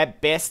 At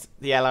best,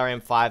 the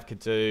LRM-5 could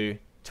do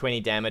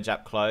 20 damage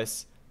up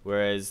close,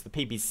 whereas the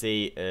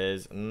PPC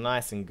is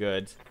nice and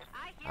good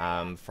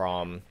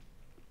from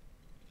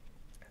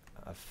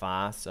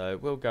afar, so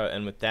we'll go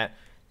in with that.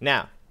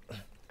 Now,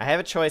 I have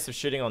a choice of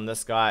shooting on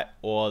this guy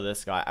or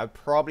this guy. I'd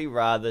probably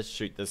rather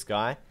shoot this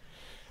guy.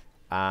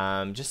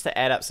 Just to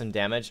add up some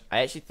damage. I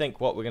actually think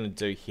what we're going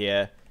to do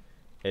here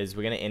is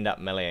we're going to end up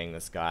meleeing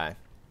this guy.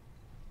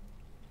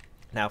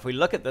 Now if we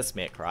look at this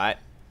mech, right,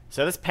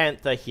 so this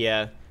Panther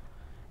here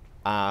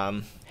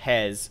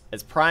has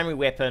its primary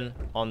weapon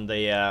on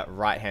the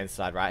right hand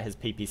side, right, his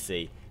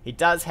PPC. He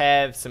does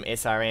have some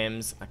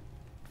SRMs. I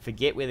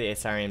forget where the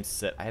SRMs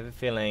sit. I have a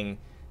feeling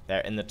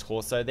they're in the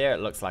torso there. It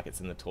looks like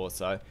it's in the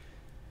torso.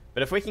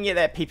 But if we can get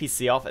that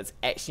PPC off, it's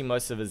actually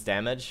most of his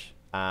damage.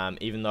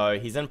 Even though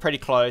he's in pretty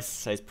close,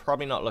 so he's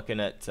probably not looking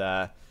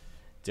at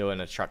doing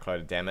a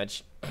truckload of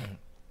damage.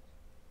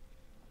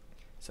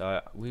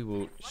 So we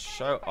will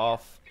show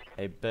off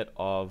a bit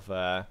of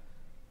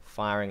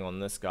firing on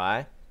this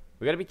guy.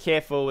 We've got to be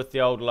careful with the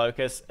old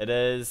Locust. It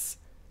is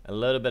a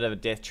little bit of a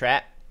death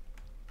trap.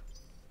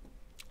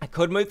 I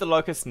could move the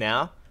Locust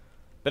now,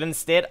 but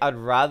instead I'd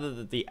rather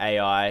that the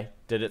AI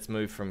did its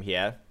move from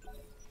here.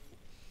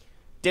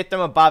 Death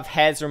from above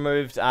has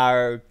removed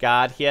our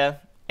guard here.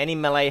 Any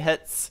melee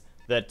hits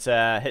that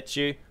hit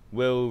you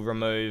will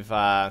remove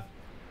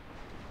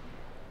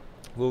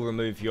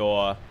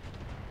your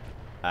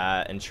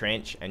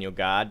entrench and your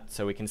guard.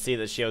 So we can see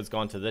the shield's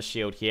gone to this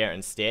shield here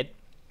instead.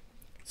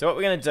 So what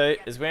we're going to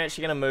do is we're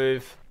actually going to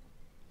move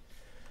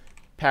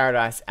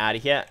Paradise out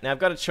of here. Now I've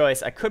got a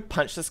choice. I could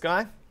punch this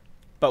guy,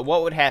 but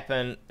what would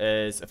happen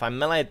is if I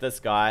meleeed this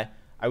guy,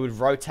 I would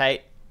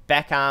rotate.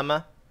 Back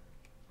armor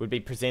would be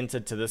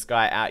presented to this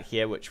guy out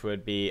here, which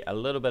would be a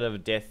little bit of a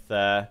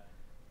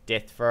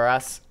death for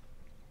us.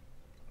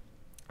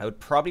 I would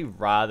probably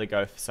rather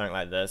go for something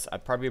like this.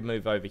 I'd probably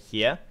move over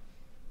here.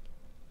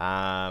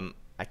 I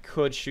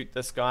could shoot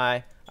this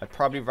guy. I'd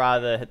probably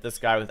rather hit this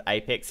guy with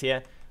Apex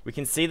here. We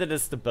can see that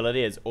his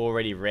stability is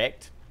already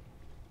wrecked.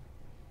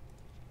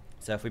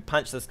 So if we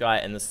punch this guy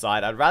in the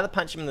side, I'd rather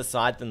punch him in the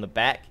side than the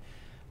back.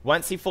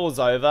 Once he falls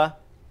over,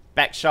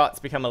 back shots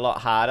become a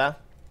lot harder.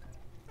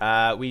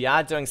 We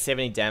are doing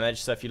 70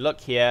 damage, so if you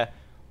look here,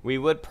 we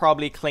would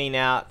probably clean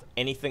out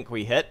anything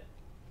we hit.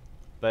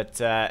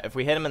 But if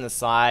we hit him in the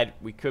side,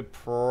 we could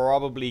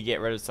probably get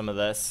rid of some of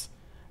this.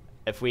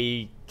 If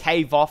we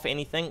cave off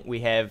anything, we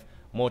have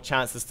more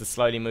chances to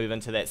slowly move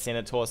into that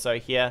center torso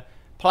here.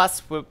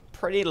 Plus, we're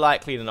pretty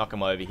likely to knock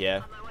him over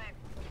here.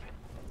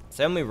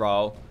 So when we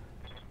roll,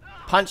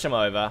 punch him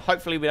over.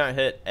 Hopefully we don't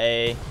hit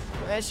a...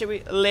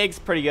 Actually, leg's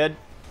pretty good.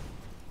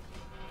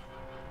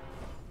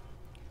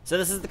 So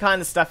this is the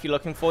kind of stuff you're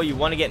looking for. You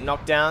want to get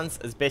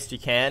knockdowns as best you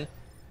can,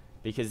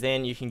 because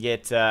then you can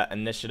get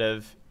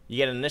initiative. You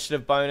get an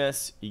initiative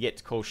bonus. You get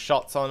to call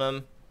shots on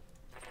them.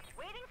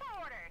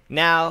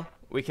 Now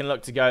we can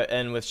look to go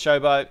in with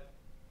Showboat.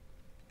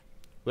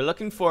 We're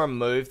looking for a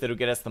move that'll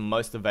get us the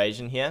most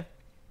evasion here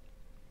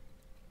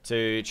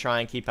to try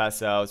and keep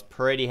ourselves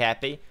pretty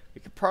happy.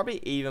 We could probably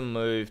even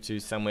move to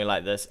somewhere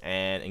like this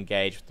and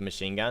engage with the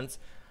machine guns.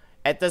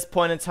 At this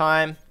point in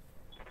time,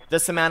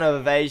 this amount of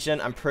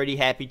evasion, I'm pretty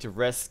happy to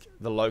risk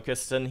the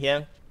locusts in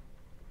here.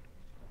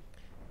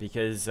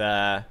 Because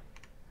now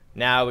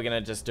we're going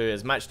to just do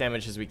as much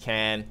damage as we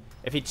can.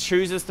 If he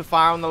chooses to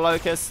fire on the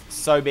locust,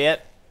 so be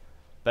it.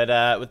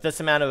 But with this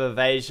amount of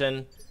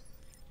evasion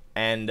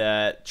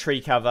and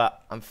tree cover,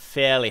 I'm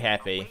fairly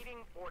happy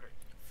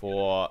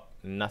for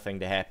nothing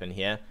to happen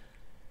here.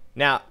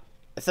 Now,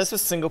 if this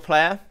was single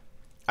player,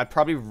 I'd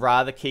probably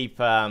rather keep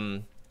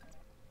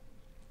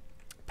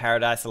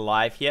Paradise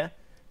alive here.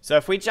 So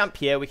if we jump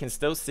here, we can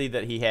still see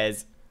that he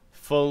has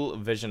full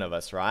vision of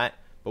us, right?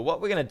 But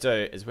what we're going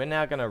to do is we're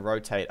now going to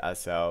rotate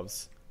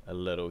ourselves a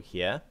little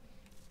here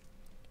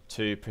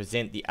to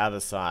present the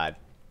other side.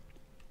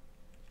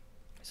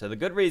 So the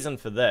good reason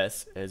for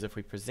this is if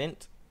we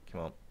present... Come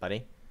on,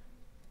 buddy.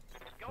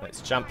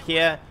 Let's jump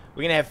here.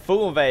 We're going to have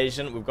full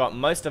evasion. We've got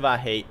most of our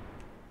heat.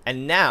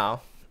 And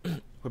now,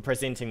 we're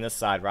presenting this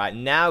side, right?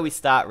 Now we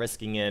start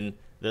risking in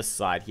this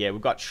side here.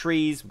 We've got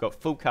trees, we've got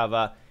full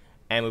cover,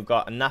 and we've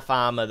got enough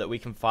armor that we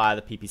can fire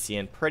the PPC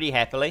in pretty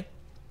happily.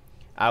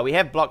 We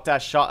have blocked our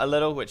shot a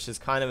little, which is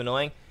kind of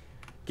annoying.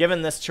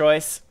 Given this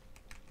choice,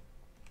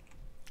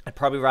 I'd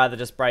probably rather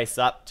just brace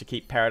up to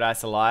keep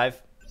Paradise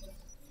alive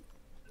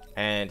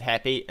and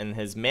happy in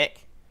his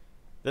mech.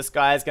 This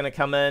guy is going to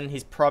come in.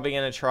 He's probably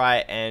going to try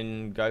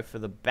and go for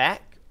the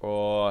back.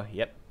 Or,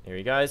 yep, here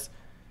he goes.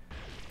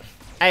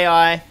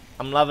 AI,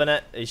 I'm loving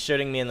it. He's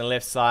shooting me in the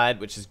left side,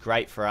 which is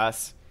great for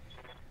us.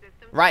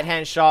 Right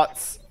hand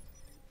shots,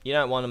 you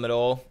don't want them at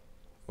all.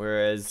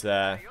 Whereas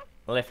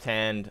left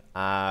hand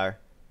are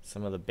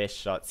some of the best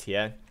shots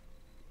here.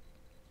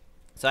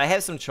 So I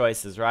have some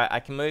choices, right?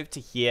 I can move to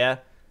here.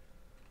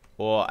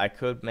 Or I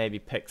could maybe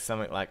pick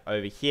something like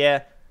over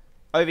here.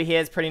 Over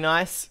here is pretty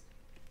nice.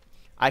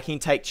 I can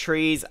take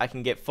trees. I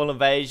can get full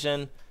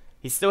evasion.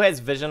 He still has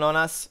vision on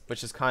us,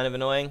 which is kind of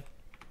annoying.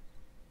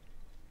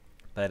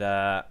 But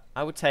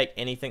I would take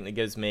anything that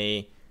gives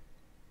me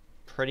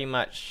pretty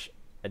much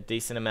a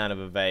decent amount of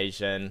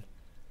evasion.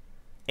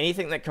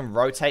 Anything that can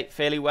rotate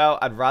fairly well.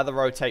 I'd rather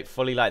rotate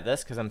fully like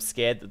this because I'm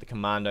scared that the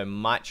commando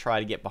might try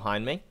to get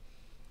behind me.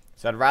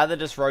 So I'd rather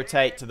just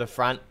rotate to the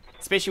front,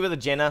 especially with a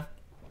Jenner.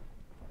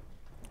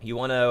 You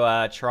want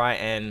to try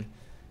and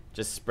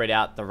just spread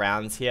out the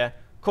rounds here.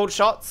 Called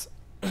shots.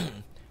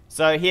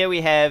 So here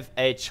we have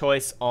a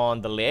choice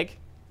on the leg,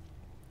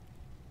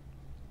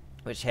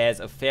 which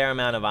has a fair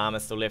amount of armor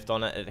still left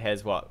on it. It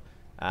has what?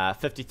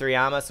 53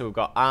 armor, so we've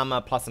got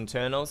armor plus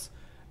internals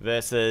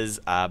versus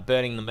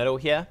burning the middle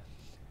here.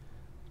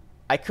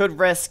 I could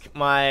risk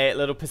my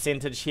little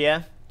percentage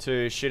here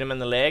to shoot him in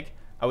the leg.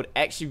 I would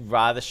actually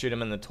rather shoot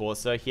him in the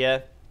torso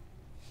here,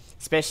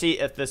 especially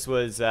if this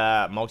was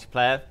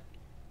multiplayer.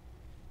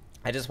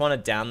 I just want to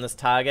down this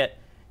target,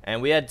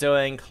 and we are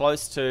doing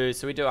close to,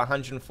 so we do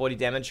 140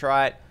 damage,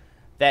 right?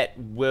 That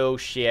will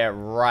shear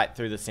right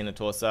through the center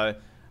torso.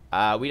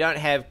 We don't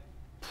have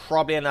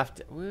probably enough,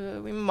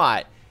 we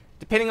might,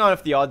 depending on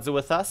if the odds are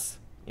with us.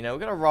 You know, we're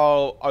going to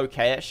roll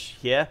okay-ish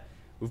here.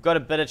 We've got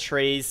a bit of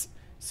trees,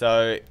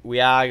 so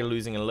we are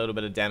losing a little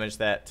bit of damage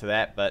to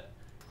that, but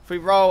if we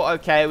roll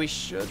okay, we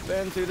should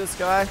burn through this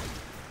guy.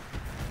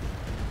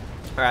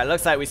 Alright,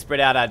 looks like we spread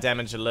out our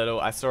damage a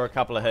little. I saw a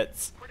couple of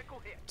hits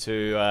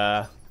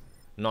to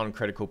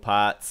non-critical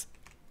parts,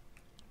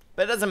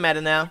 but it doesn't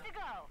matter now.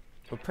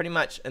 We're pretty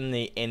much in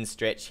the end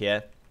stretch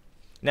here.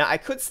 Now, I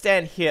could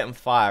stand here and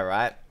fire,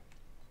 right?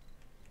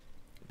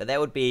 But that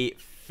would be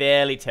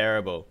fairly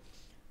terrible.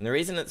 And the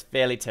reason it's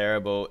fairly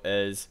terrible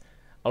is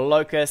a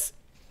locust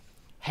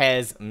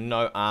has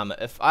no armor.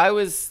 If I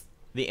was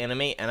the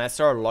enemy and I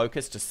saw a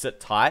locust just sit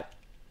tight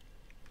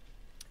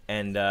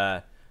and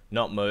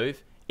not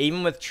move,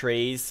 even with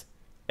trees,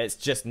 it's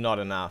just not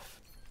enough.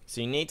 So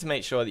you need to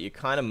make sure that you're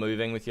kind of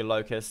moving with your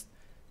locust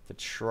to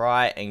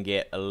try and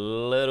get a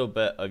little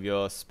bit of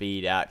your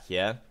speed out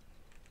here.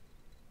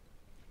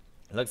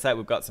 It looks like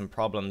we've got some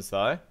problems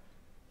though.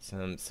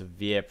 Some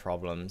severe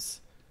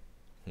problems.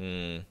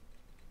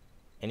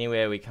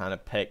 Anywhere we kind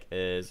of pick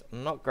is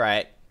not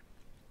great.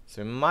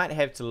 So we might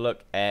have to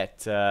look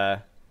at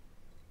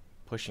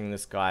pushing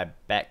this guy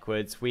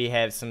backwards. We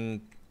have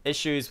some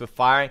issues with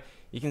firing.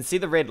 You can see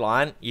the red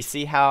line. You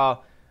see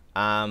how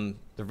the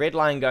red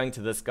line going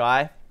to this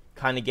guy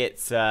kind of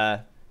gets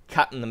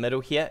cut in the middle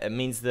here. It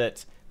means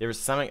that there is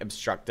something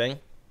obstructing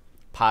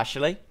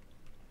partially,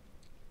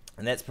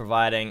 and that's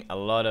providing a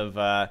lot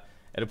of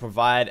it'll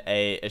provide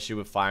a issue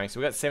with firing. So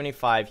we've got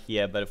 75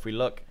 here, but if we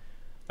look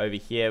over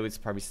here, we'd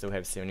probably still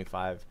have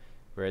 75,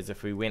 whereas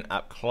if we went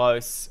up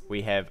close,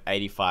 we have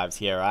 85s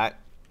here, right?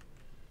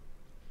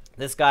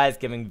 This guy is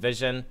giving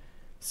vision,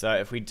 so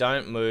if we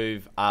don't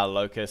move our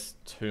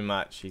locust too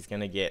much, he's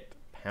going to get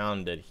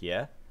pounded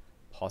here,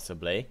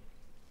 possibly.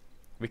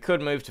 We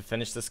could move to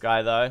finish this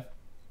guy though.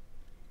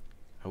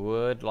 I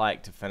would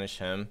like to finish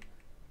him,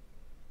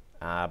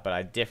 but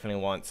I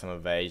definitely want some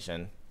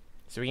evasion.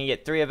 So we can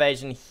get 3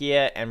 evasion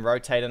here and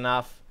rotate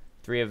enough.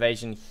 3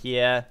 evasion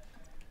here.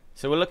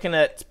 So we're looking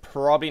at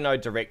probably no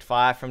direct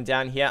fire from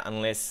down here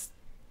unless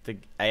the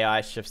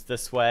AI shifts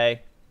this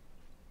way.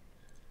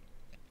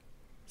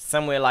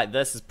 Somewhere like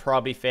this is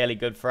probably fairly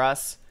good for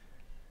us.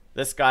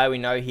 This guy, we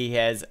know he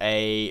has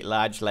a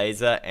large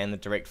laser and the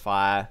direct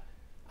fire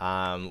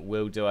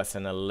will do us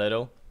in a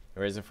little.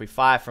 Whereas if we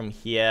fire from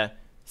here,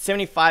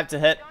 75 to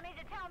hit,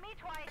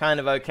 kind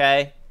of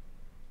okay.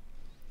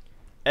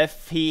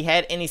 If he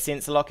had any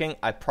sensor locking,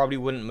 I probably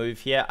wouldn't move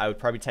here. I would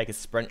probably take a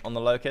sprint on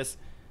the Locust.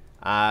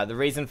 The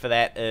reason for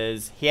that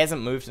is he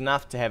hasn't moved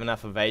enough to have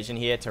enough evasion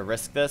here to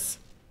risk this.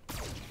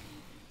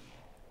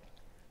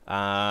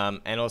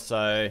 And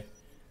also,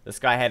 this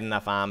guy had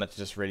enough armor to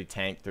just really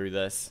tank through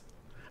this.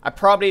 I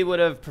probably would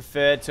have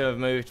preferred to have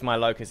moved my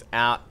Locust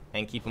out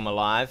and keep him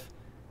alive.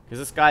 Because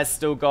this guy's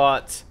still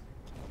got...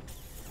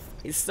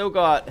 He's still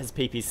got his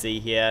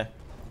PPC here.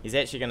 He's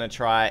actually going to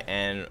try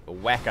and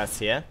whack us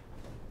here.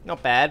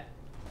 Not bad.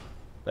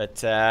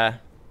 But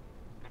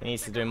he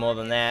needs to do more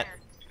than that.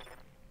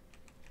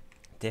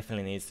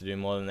 Definitely needs to do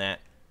more than that.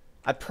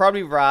 I'd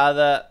probably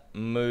rather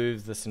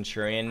move the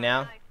Centurion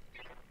now.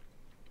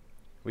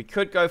 We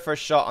could go for a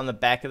shot on the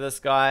back of this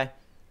guy.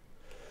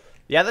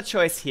 The other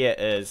choice here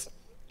is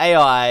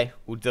AI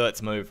will do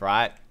its move,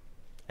 right?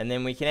 And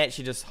then we can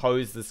actually just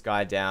hose this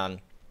guy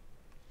down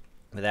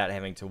without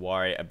having to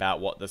worry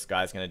about what this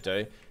guy's going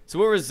to do. So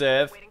we'll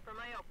reserve.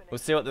 We'll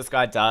see what this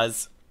guy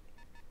does.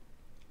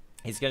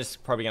 He's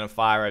probably going to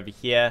fire over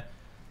here.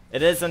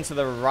 It is into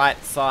the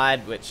right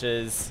side, which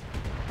is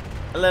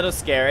a little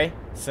scary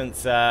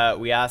since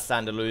we are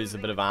starting to lose a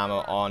bit of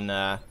armor on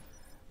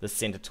the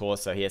center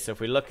torso here. So if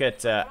we look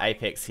at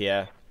Apex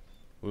here,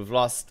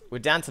 we're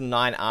down to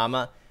 9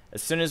 armor.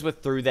 As soon as we're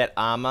through that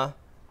armor,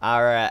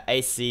 our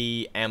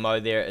AC ammo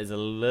there is a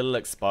little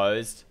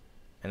exposed,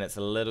 and it's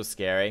a little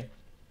scary.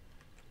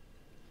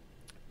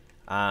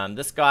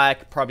 This guy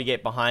could probably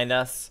get behind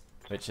us,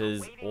 which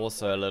is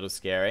also a little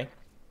scary.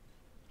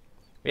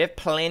 We have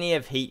plenty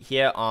of heat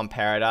here on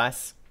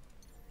Paradise.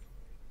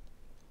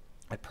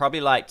 I'd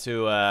probably like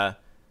to, I'd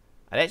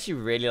actually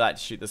really like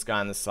to shoot this guy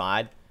on the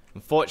side.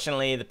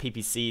 Unfortunately, the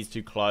PPC is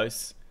too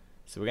close,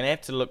 so we're going to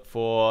have to look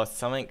for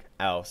something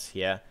else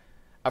here.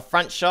 A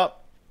front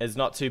shot is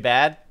not too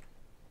bad,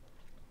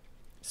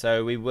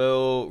 so we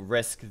will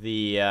risk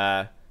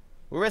the,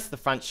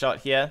 front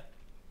shot here.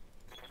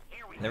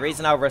 And the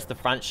reason I'll risk the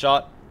front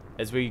shot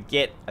is we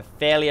get a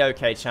fairly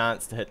okay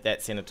chance to hit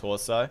that center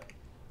torso.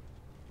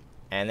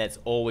 And that's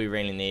all we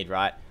really need,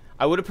 right?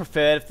 I would have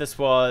preferred if this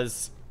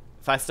was...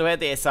 If I still had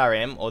the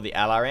SRM or the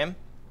LRM.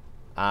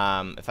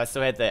 If I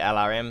still had the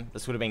LRM,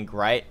 this would have been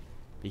great.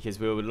 Because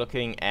we were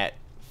looking at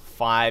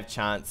 5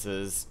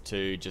 chances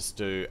to just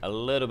do a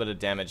little bit of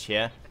damage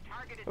here.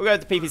 We'll go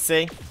with the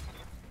PPC.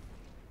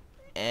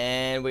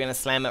 And we're going to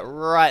slam it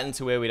right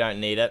into where we don't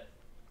need it.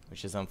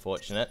 Which is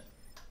unfortunate.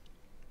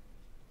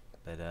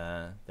 But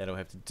that'll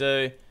have to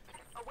do.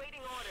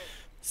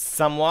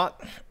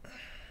 Somewhat.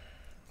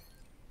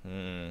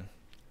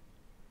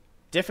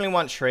 Definitely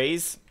want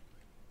trees.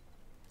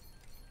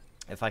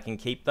 If I can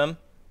keep them.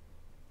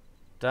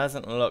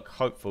 Doesn't look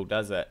hopeful,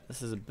 does it?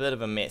 This is a bit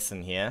of a mess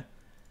in here.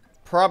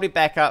 Probably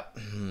back up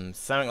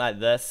something like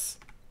this.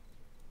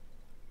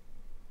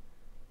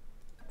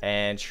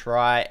 And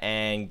try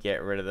and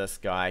get rid of this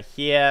guy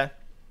here.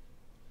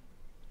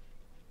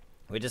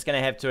 We're just going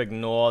to have to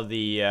ignore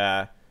the...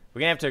 we're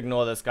going to have to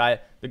ignore this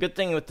guy. The good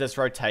thing with this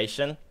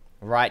rotation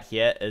right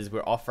here is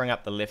we're offering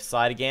up the left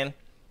side again.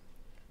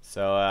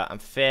 So I'm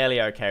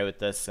fairly okay with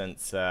this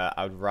since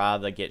I would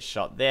rather get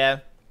shot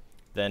there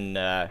than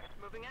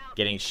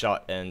getting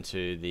shot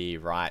into the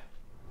right.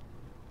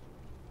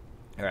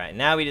 Alright,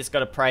 now we just got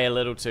to pray a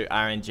little to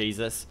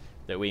RNGesus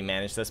that we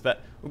manage this.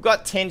 But we've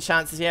got 10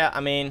 chances here.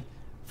 I mean,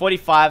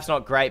 45's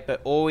not great,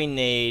 but all we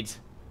need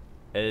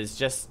is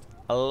just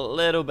a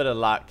little bit of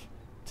luck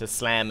to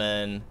slam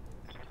in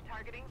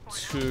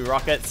 2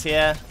 rockets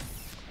here.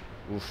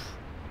 Oof.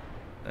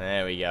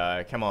 There we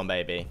go. Come on,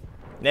 baby.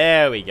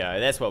 There we go.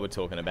 That's what we're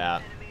talking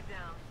about.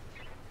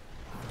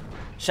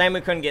 Shame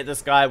we couldn't get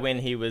this guy when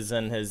he was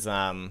in his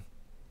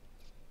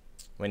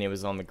when he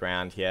was on the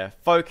ground here.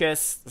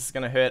 Focus. This is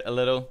gonna hurt a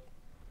little.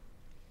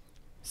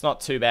 It's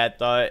not too bad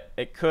though.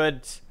 It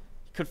could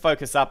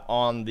focus up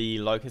on the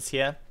Locust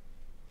here.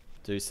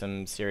 Do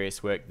some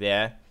serious work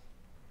there.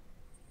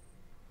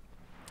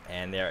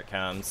 And there it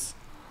comes.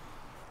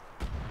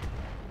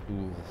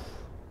 Ooh.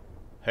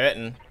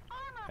 Hurting.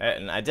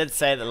 I did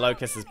say that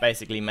Locust is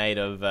basically made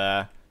of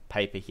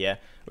paper here.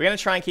 We're going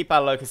to try and keep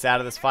our Locust out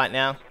of this fight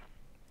now.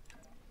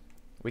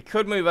 We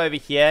could move over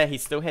here. He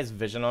still has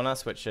vision on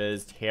us, which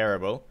is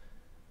terrible.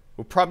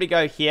 We'll probably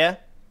go here,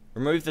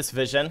 remove this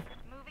vision,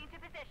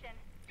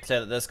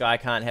 so that this guy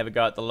can't have a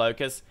go at the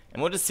Locust.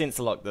 And we'll just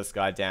sensor lock this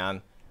guy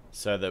down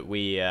so that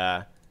we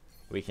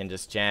can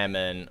just jam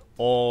in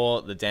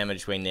all the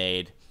damage we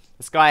need.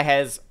 This guy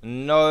has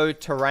no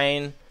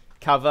terrain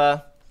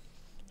cover.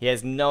 He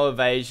has no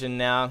evasion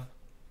now.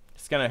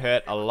 It's going to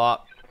hurt a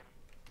lot.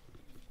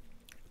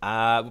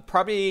 We'll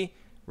probably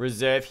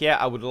reserve here.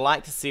 I would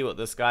like to see what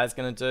this guy's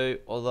going to do.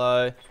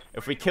 Although,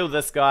 if we kill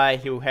this guy,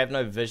 he'll have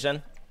no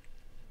vision.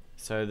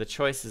 So the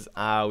choices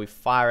are we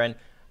fire in.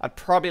 I'd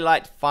probably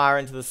like to fire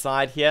into the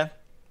side here.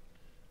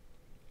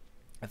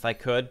 If I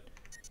could.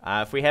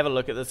 If we have a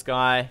look at this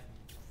guy.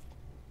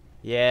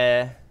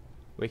 Yeah.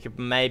 We could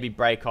maybe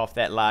break off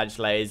that large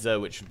laser,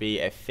 which would be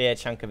a fair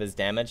chunk of his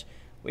damage.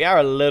 We are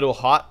a little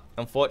hot,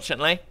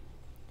 unfortunately.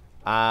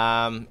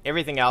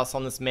 Everything else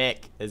on this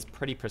mech is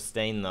pretty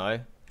pristine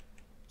though.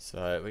 So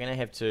we're going to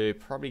have to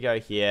probably go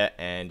here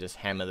and just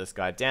hammer this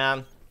guy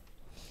down.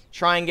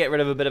 Try and get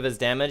rid of a bit of his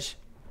damage.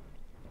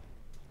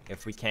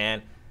 If we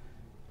can.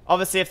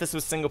 Obviously if this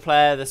was single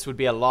player, this would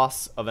be a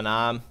loss of an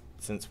arm,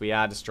 since we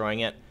are destroying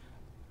it.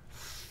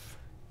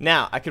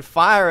 Now, I could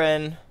fire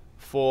in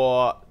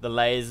for the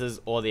lasers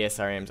or the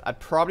SRMs. I'd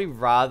probably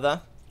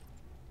rather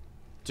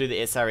do the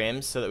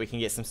SRMs so that we can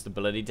get some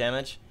stability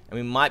damage. And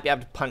we might be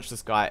able to punch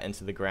this guy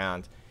into the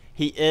ground.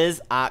 He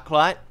is arc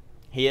light.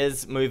 He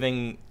is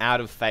moving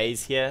out of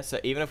phase here. So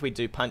even if we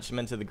do punch him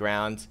into the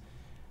ground,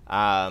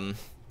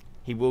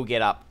 he will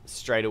get up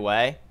straight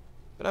away.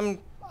 But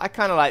I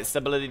kind of like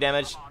stability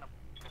damage.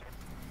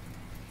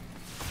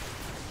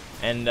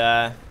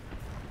 And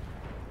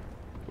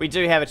we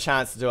do have a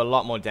chance to do a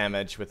lot more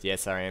damage with the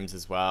SRMs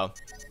as well.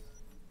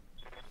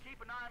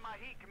 Keep an eye on my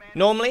heat, Commander.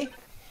 Normally,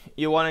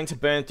 you're wanting to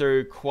burn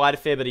through quite a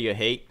fair bit of your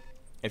heat.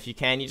 If you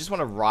can, you just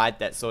want to ride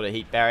that sort of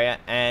heat barrier.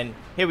 And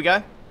here we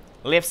go.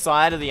 Left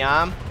side of the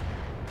arm.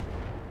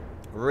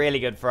 Really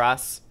good for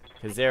us.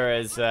 Because there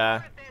is, you know,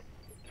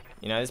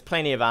 there's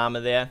plenty of armor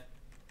there.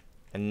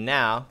 And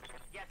now,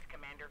 Yes,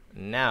 Commander.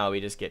 now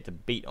we just get to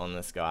beat on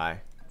this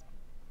guy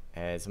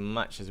as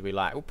much as we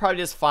like. We'll probably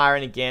just fire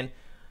in again.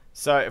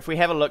 So if we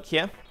have a look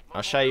here,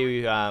 I'll show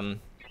you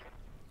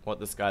what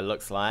this guy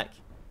looks like.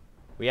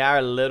 We are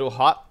a little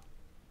hot.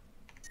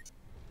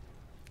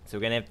 So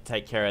we're going to have to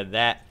take care of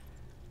that.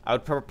 I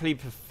would probably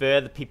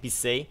prefer the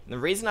PPC. And the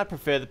reason I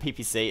prefer the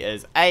PPC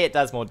is A, it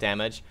does more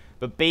damage,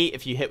 but B,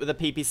 if you hit with a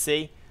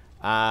PPC,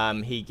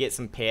 he gets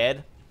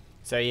impaired.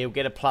 So he'll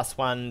get a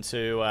 +1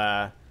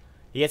 to,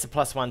 he gets a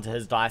 +1 to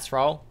his dice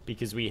roll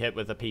because we hit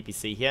with a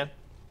PPC here.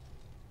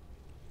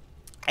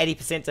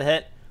 80% to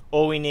hit.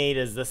 All we need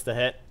is this to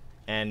hit,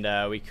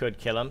 and we could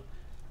kill him.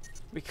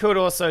 We could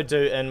also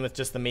do in with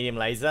just the medium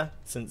laser,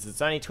 since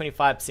it's only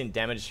 25%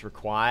 damage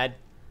required.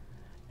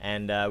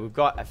 And we've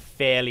got a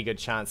fairly good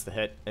chance to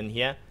hit in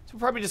here. So we'll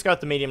probably just go with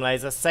the medium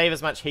laser, save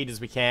as much heat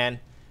as we can.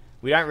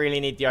 We don't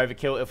really need the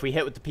overkill. If we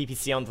hit with the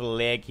PPC onto the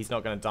leg, he's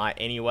not going to die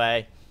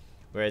anyway.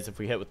 Whereas if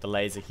we hit with the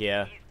laser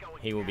here,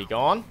 he will be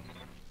gone.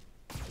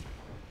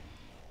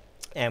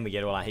 And we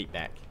get all our heat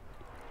back.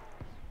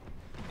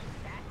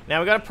 Now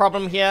we've got a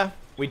problem here.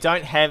 We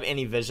don't have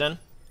any vision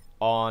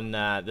on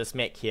this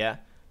mech here.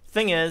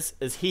 Thing is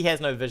he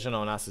has no vision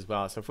on us as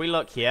well. So if we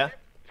look here,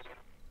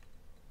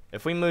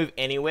 if we move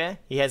anywhere,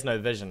 he has no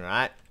vision,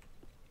 right?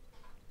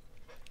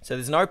 So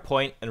there's no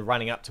point in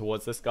running up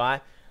towards this guy.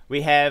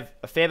 We have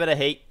a fair bit of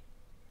heat,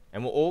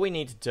 and all we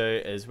need to do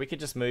is we could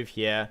just move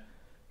here,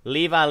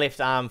 leave our left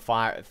arm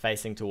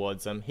facing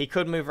towards him. He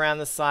could move around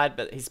this side,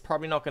 but he's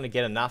probably not going to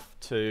get enough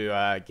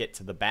to get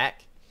to the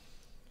back.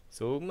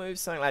 So we'll move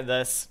something like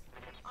this,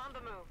 On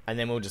the move. and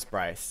then we'll just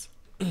brace.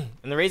 And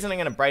the reason I'm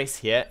going to brace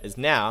here is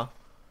now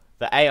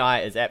the AI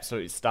is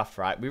absolutely stuffed,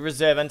 right? We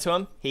reserve into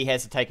him, he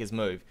has to take his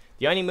move.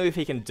 The only move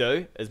he can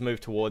do is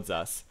move towards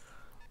us.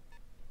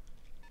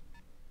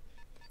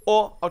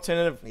 Or,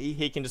 alternatively,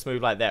 he can just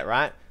move like that,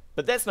 right?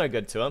 But that's no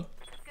good to him.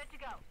 Good to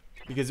go.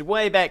 Because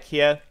way back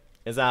here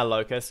is our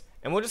locust.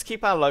 And we'll just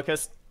keep our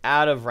locust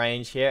out of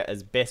range here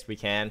as best we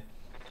can.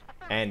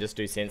 And just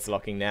do sense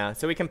locking now.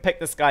 So we can pick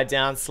this guy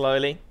down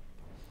slowly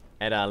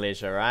at our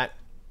leisure, right?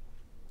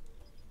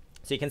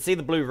 So you can see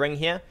the blue ring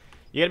here.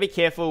 You gotta be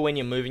careful when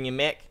you're moving your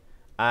mech.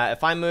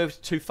 If I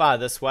moved too far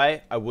this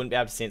way, I wouldn't be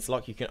able to sense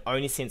lock. You can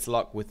only sense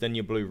lock within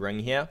your blue ring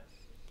here.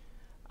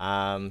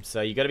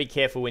 So you got to be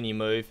careful when you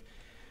move.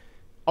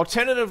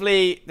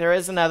 Alternatively, there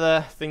is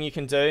another thing you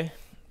can do.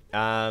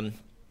 So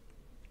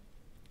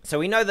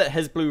we know that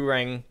his blue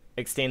ring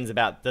extends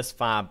about this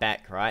far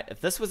back, right? If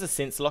this was a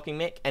sense locking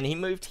mech and he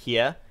moved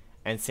here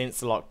and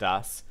sense locked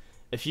us,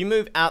 if you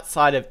move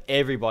outside of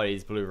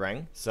everybody's blue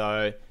ring,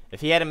 so if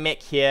he had a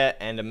mech here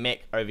and a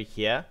mech over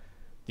here,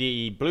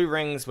 the blue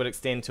rings would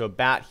extend to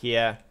about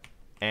here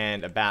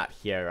and about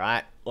here,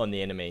 right, on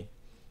the enemy.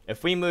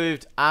 If we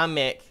moved our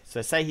mech,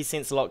 so say he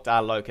sense locked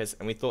our locust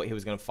and we thought he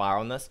was going to fire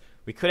on this,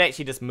 we could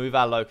actually just move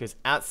our locust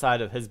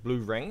outside of his blue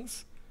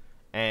rings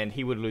and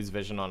he would lose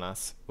vision on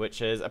us,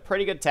 which is a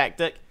pretty good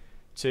tactic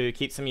to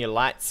keep some of your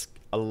lights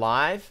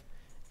alive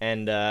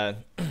and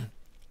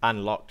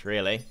unlocked,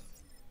 really.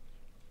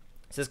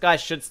 So this guy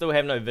should still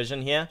have no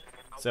vision here.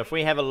 So if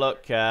we have a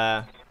look,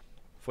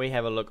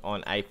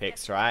 on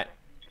Apex, right?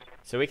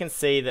 So we can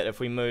see that if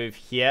we move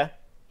here,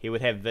 he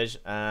would have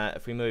vision.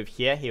 If we move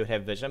here, he would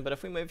have vision. But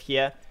if we move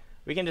here,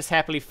 we can just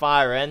happily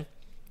fire in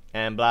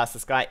and blast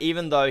this guy.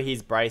 Even though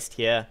he's braced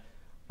here,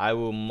 I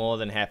will more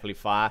than happily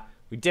fire.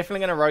 We're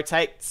definitely going to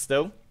rotate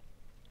still.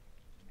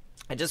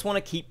 I just want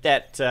to keep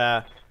that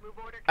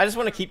I just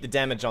want to keep the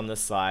damage on this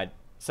side.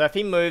 So if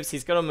he moves,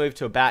 he's got to move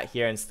to about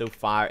here and still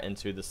fire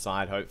into the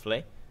side,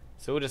 hopefully.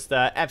 So we'll just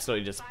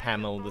absolutely just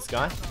pummel this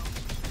guy.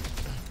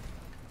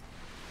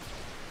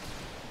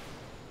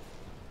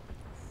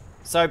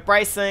 So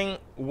bracing,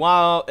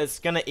 while it's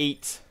going to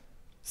eat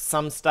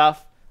some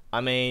stuff,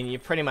 I mean, you're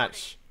pretty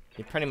much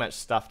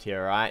stuffed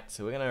here, right?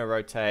 So we're going to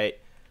rotate.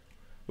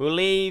 We'll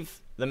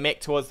leave the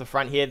mech towards the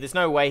front here. There's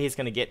no way he's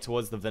going to get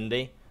towards the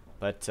Vindy.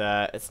 But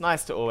it's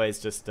nice to always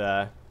just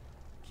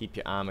keep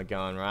your armor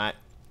going, right?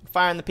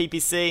 Firing the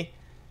PPC.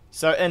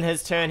 So in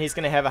his turn, he's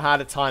going to have a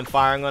harder time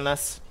firing on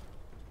us.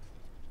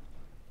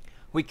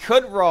 We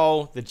could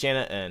roll the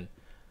Jenna in.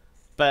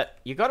 But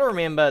you got to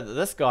remember that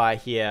this guy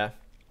here,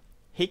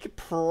 he could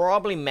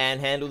probably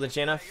manhandle the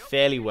Jenna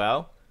fairly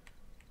well.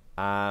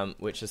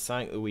 Which is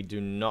something that we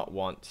do not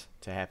want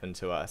to happen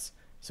to us.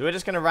 So we're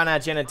just going to run our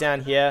Jenna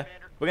down here.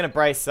 We're going to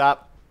brace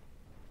up.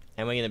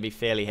 And we're going to be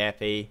fairly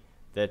happy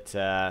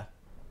that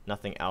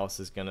nothing else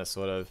is going to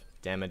sort of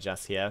damage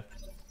us here.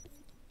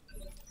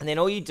 And then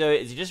all you do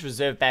is you just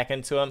reserve back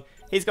into him.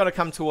 He's got to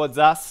come towards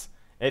us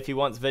if he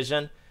wants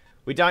vision.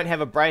 We don't have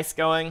a brace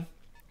going,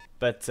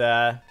 but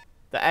the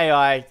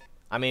AI,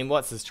 I mean,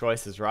 what's his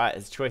choices, right?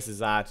 His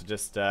choices are to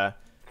just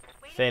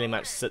fairly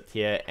much sit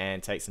here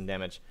and take some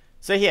damage.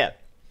 So here,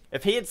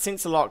 if he had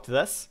sensor locked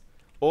this,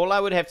 all I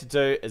would have to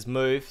do is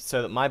move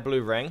so that my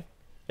blue ring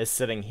is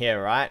sitting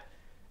here, right?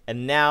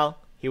 And now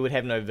he would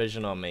have no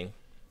vision on me.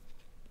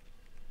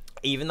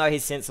 Even though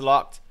he's sensor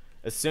locked,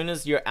 as soon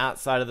as you're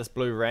outside of this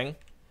blue ring,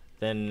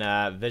 then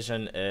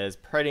vision is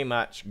pretty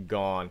much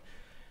gone.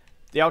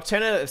 The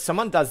alternative, if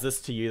someone does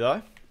this to you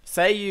though,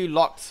 say you're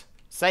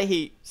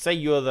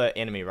the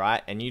enemy,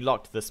 right? And you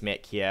locked this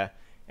mech here,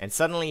 and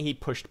suddenly he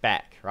pushed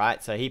back,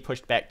 right? So he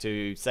pushed back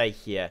to, say,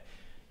 here.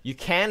 You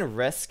can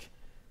risk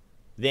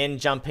then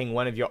jumping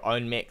one of your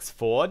own mechs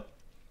forward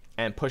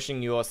and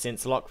pushing your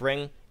sensor lock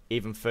ring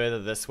even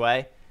further this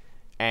way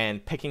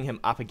and picking him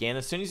up again.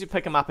 As soon as you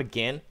pick him up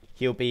again,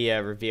 he'll be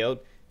revealed.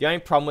 The only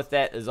problem with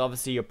that is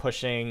obviously you're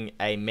pushing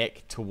a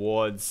mech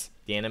towards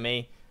the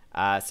enemy,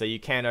 so you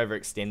can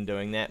overextend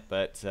doing that,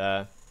 but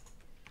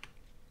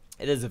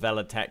it is a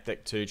valid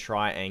tactic to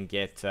try and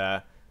get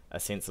a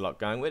sensor lock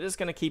going. We're just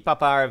going to keep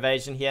up our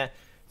evasion here.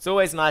 It's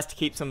always nice to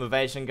keep some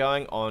evasion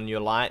going on your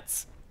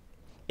lights,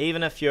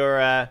 even if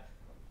you're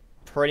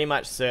pretty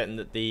much certain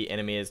that the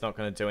enemy is not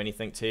going to do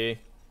anything to you.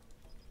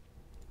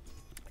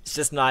 It's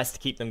just nice to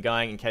keep them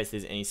going in case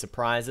there's any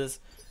surprises.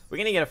 We're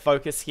going to get a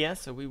focus here,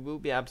 so we will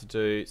be able to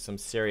do some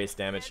serious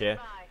damage here.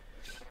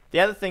 The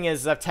other thing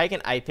is I've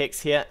taken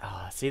Apex here.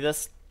 Oh, see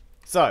this?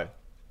 So,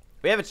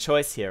 we have a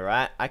choice here,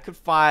 right? I could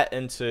fire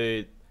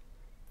into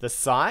the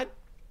side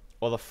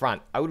or the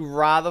front. I would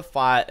rather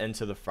fire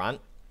into the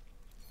front.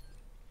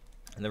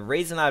 And the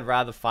reason I'd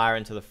rather fire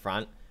into the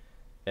front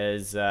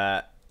is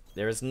there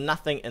is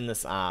nothing in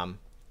this arm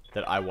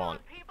that I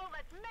want.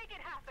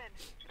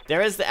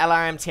 There is the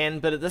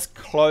LRM-10, but at this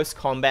close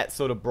combat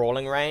sort of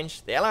brawling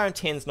range, the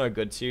LRM-10's no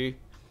good to you.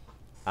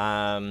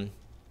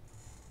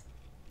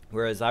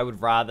 Whereas I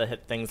would rather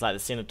hit things like the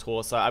center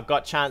torso. I've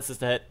got chances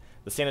to hit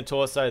the center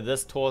torso,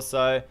 this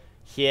torso,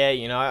 here,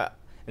 you know.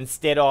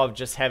 Instead of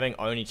just having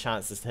only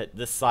chances to hit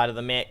this side of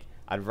the mech,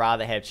 I'd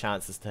rather have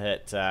chances to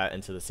hit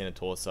into the center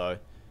torso.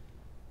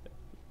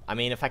 I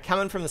mean, if I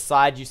come in from the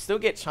side, you still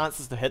get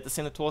chances to hit the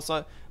center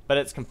torso, but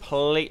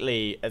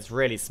it's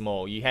really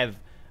small. You have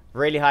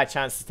really high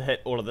chances to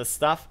hit all of this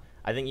stuff.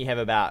 I think you have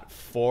about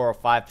 4 or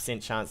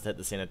 5% chance to hit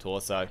the center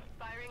torso.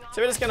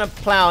 So we're just going to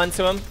plow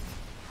into him.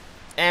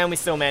 And we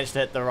still managed to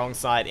hit the wrong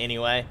side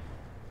anyway.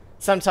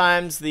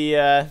 Sometimes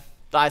the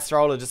dice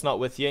roll are just not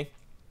with you,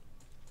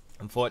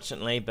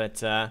 unfortunately. But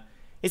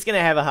he's going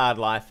to have a hard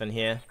life in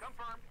here.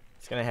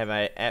 He's going to have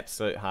an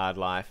absolute hard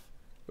life.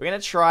 We're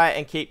going to try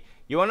and keep...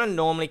 You want to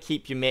normally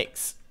keep your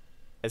mechs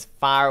as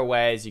far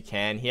away as you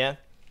can here.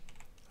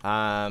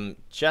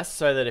 Just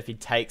so that if he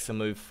takes a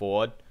move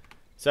forward.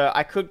 So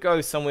I could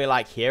go somewhere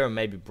like here and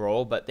maybe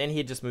brawl, but then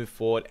he'd just move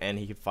forward and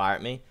he could fire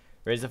at me.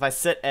 Whereas if I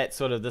sit at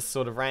sort of this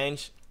sort of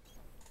range,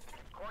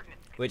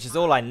 which is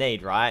all I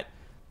need, right?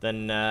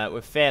 Then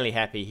we're fairly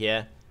happy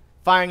here.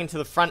 Firing into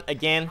the front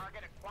again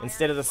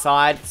instead of the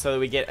side so that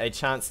we get a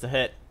chance to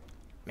hit.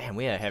 Man,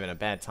 we are having a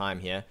bad time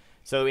here.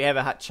 So we have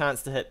a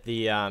chance to hit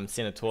the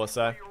center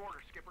torso.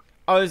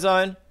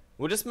 Ozone.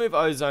 We'll just move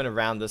Ozone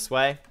around this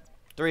way.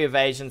 3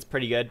 evasions,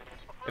 pretty good.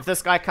 If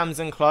this guy comes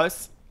in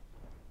close,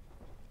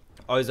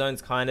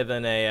 Ozone's kind of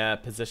in a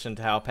position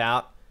to help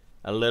out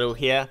a little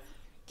here.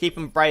 Keep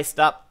him braced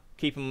up.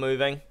 Keep him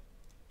moving.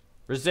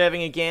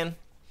 Reserving again.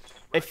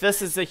 If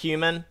this is a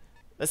human,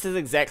 this is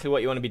exactly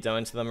what you want to be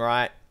doing to them,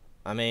 right?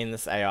 I mean,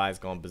 this AI has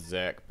gone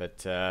berserk, but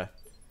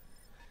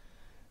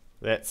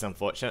that's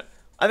unfortunate.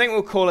 I think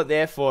we'll call it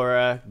there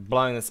for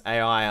blowing this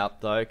AI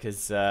up, though,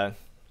 because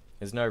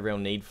there's no real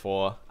need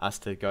for us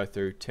to go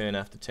through turn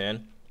after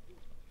turn.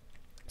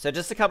 So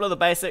just a couple of the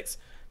basics.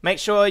 Make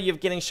sure you're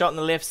getting shot on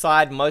the left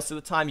side most of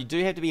the time. You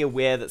do have to be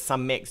aware that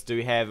some mechs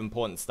do have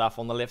important stuff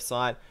on the left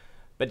side.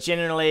 But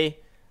generally,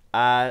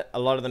 A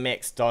lot of the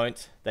mechs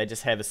don't. They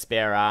just have a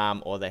spare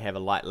arm or they have a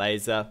light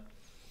laser.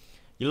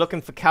 You're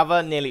looking for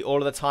cover nearly all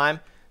of the time.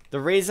 The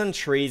reason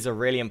trees are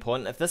really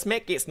important, if this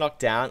mech gets knocked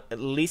down, at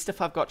least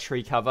if I've got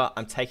tree cover,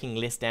 I'm taking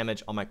less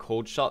damage on my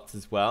called shots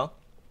as well.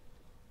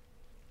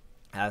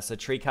 So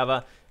tree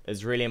cover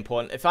is really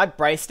important. If I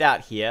braced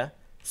out here,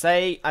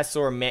 say I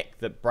saw a mech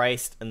that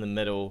braced in the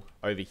middle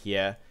over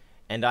here,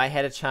 and I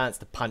had a chance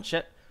to punch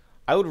it,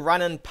 I would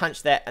run in,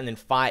 punch that, and then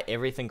fire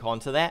everything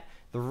onto that.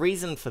 The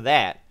reason for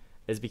that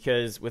is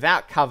because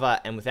without cover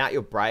and without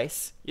your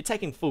brace, you're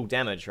taking full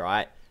damage,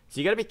 right? So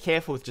you got to be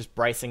careful with just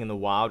bracing in the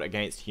wild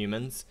against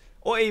humans,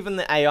 or even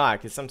the AI,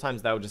 because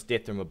sometimes they'll just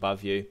death room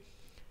above you.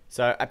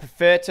 So I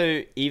prefer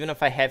to, even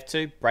if I have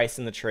to, brace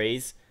in the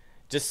trees,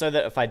 just so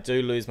that if I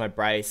do lose my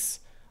brace,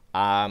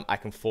 I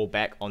can fall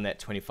back on that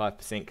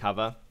 25%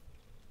 cover.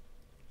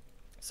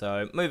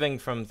 So moving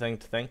from thing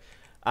to thing,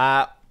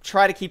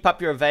 try to keep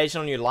up your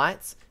evasion on your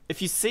lights.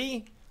 If you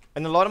see,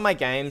 in a lot of my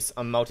games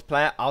on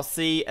multiplayer, I'll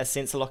see a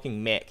sensor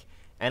locking mech,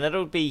 and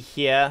it'll be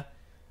here.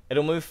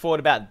 It'll move forward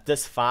about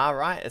this far,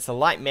 right? It's a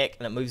light mech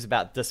and it moves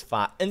about this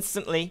far.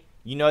 Instantly,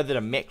 you know that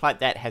a mech like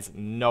that has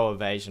no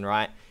evasion,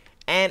 right?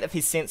 And if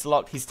he's sensor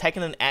locked, he's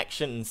taken an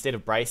action instead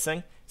of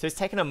bracing. So he's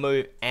taken a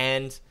move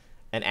and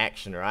an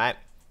action, right?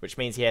 Which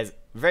means he has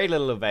very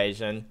little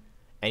evasion,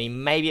 and he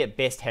maybe at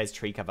best has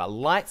tree cover.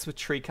 Lights with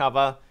tree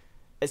cover,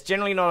 it's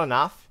generally not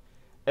enough.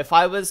 If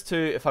I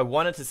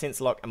wanted to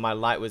sensor lock and my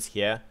light was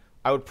here,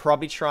 I would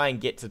probably try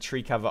and get to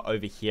tree cover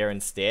over here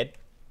instead.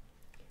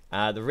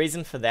 The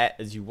reason for that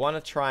is you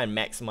want to try and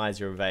maximize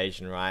your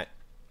evasion, right?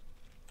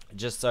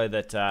 Just so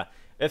that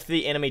if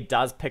the enemy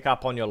does pick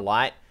up on your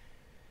light,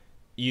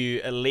 you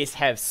at least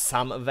have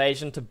some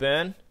evasion to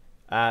burn.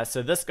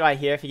 So this guy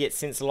here, if he gets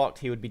sensor locked,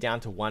 he would be down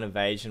to 1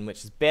 evasion,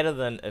 which is better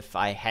than if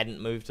I hadn't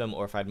moved him,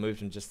 or if I'd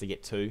moved him just to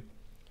get 2,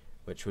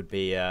 which would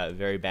be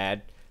very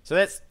bad.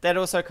 So that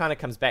also kind of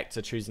comes back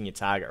to choosing your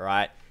target,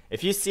 right?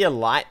 If you see a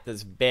light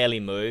that's barely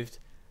moved,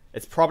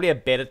 it's probably a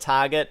better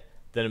target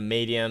than a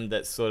medium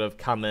that's sort of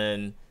come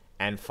in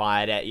and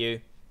fired at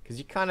you, because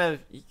you kind of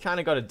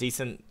got a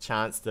decent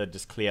chance to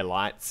just clear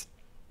lights.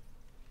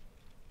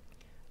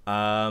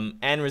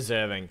 And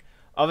reserving.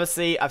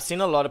 Obviously, I've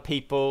seen a lot of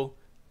people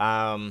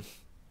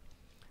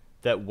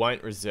that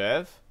won't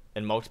reserve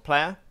in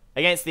multiplayer.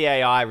 Against the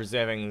AI,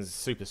 reserving is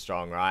super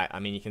strong, right? I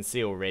mean, you can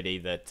see already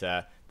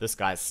that this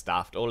guy's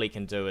stuffed. All he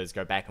can do is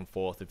go back and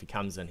forth. If he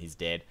comes in, he's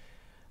dead.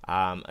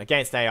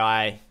 Against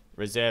AI,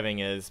 reserving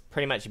is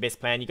pretty much your best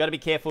plan. You got to be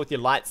careful with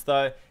your lights,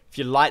 though. If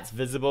your light's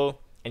visible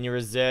and you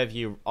reserve,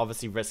 you're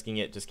obviously risking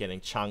it just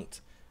getting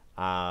chunked.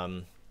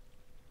 But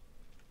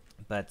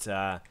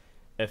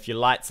if your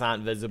lights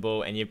aren't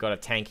visible and you've got a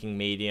tanking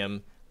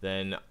medium,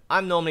 then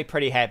I'm normally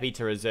pretty happy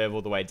to reserve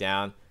all the way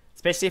down.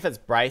 Especially if it's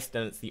braced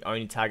and it's the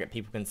only target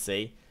people can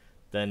see,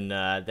 then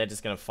they're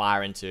just going to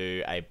fire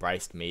into a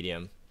braced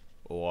medium,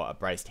 or a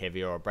braced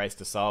heavy, or a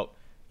braced assault,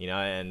 you know,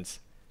 and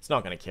it's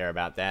not going to care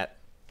about that.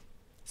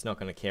 It's not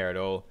going to care at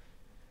all.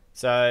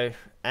 So,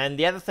 and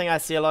the other thing I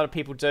see a lot of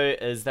people do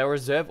is they'll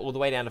reserve all the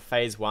way down to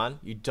phase 1.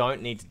 You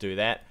don't need to do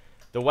that.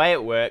 The way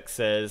it works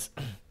is,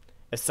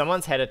 if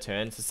someone's had a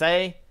turn, so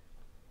say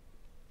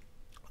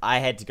I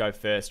had to go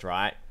first,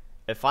 right?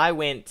 If I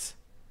went,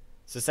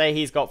 so say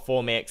he's got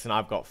 4 mechs and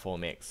I've got 4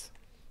 mechs.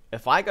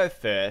 If I go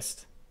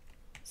first,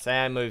 say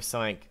I move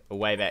something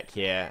way back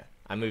here,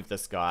 I move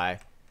this guy,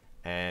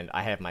 and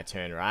I have my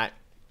turn, right?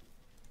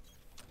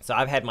 So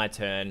I've had my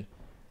turn,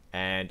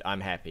 and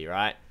I'm happy,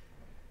 right?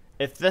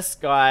 If this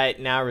guy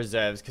now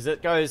reserves, because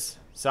it goes,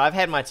 so I've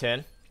had my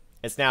turn,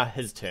 it's now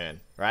his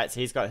turn, right? So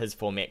he's got his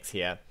 4 mechs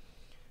here.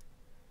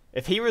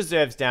 If he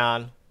reserves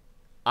down,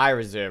 I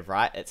reserve,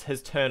 right? It's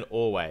his turn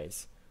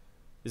always.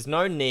 There's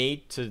no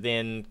need to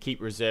then keep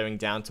reserving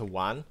down to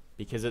 1,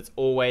 because it's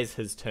always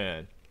his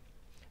turn.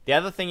 The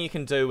other thing you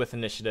can do with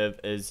initiative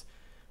is,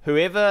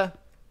 whoever,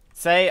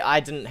 say I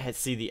didn't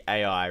see the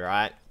AI,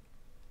 right?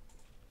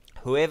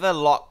 Whoever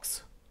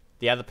locks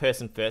the other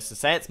person first, so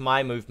say it's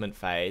my movement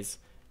phase,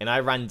 and I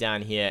run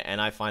down here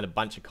and I find a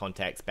bunch of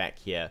contacts back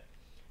here.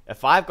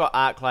 If I've got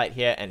arc light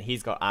here and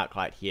he's got arc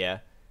light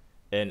here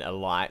in a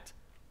light,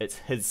 it's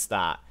his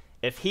start.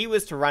 If he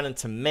was to run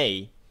into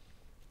me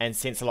and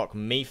sensor lock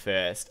me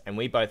first, and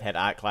we both had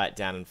arc light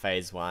down in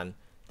phase 1,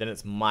 then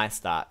it's my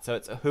start. So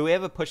it's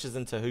whoever pushes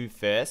into who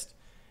first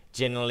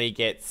generally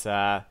gets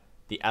the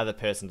other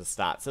person to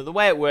start. So the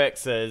way it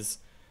works is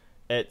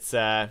it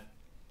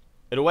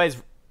always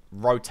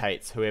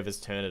rotates whoever's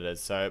turn it is.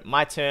 So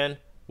my turn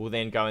will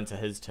then go into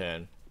his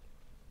turn,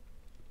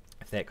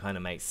 if that kind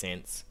of makes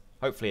sense.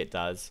 Hopefully it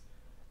does.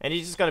 And you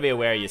just got to be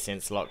aware of your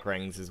sensor lock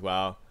rings as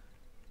well,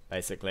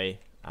 basically,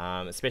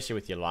 especially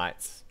with your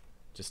lights,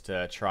 just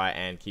to try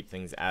and keep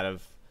things out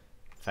of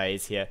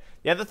phase here.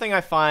 The other thing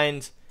I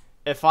find,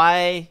 if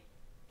I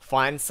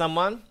find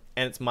someone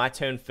and it's my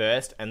turn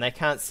first and they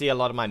can't see a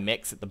lot of my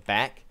mechs at the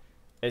back,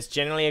 it's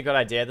generally a good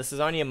idea. This is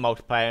only in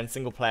multiplayer. In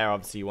single player,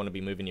 obviously you want to be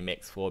moving your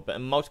mechs forward, but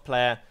in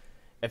multiplayer,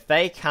 if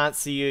they can't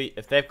see you,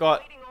 if they've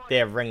got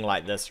their ring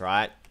like this,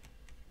 right,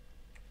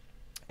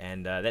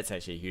 And that's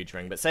actually a huge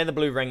ring. But say the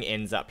blue ring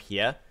ends up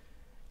here,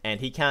 and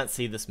he can't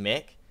see this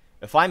mech.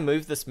 If I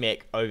move this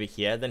mech over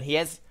here, then he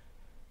has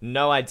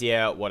no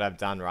idea what I've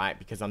done, right?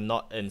 Because I'm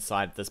not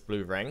inside this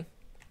blue ring.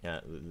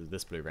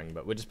 This blue ring,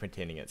 but we're just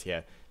pretending it's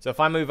here. So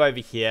if I move over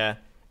here,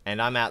 and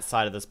I'm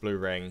outside of this blue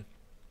ring,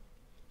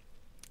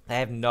 they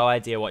have no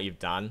idea what you've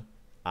done,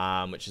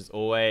 which is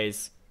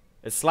always...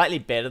 It's slightly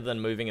better than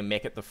moving a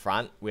mech at the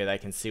front, where they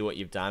can see what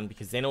you've done,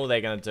 because then all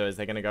they're going to do is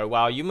they're going to go,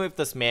 wow, you moved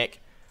this mech,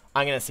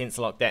 I'm going to sense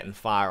lock that and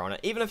fire on it.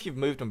 Even if you've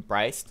moved and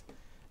braced,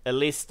 at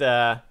least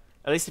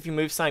if you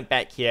move something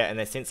back here and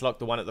they sense lock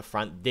the one at the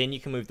front, then you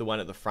can move the one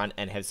at the front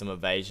and have some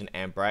evasion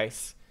and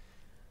brace,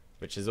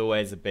 which is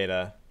always a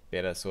better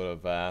sort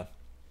of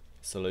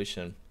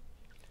solution.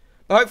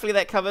 But hopefully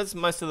that covers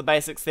most of the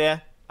basics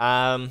there.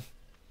 I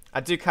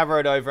do cover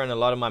it over in a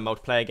lot of my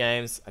multiplayer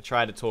games. I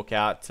try to talk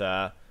out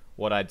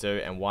what I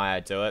do and why I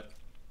do it.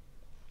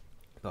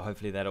 But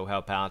hopefully that'll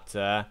help out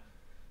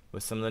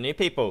with some of the new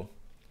people.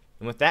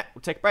 And with that,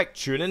 we'll take a break.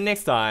 Tune in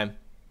next time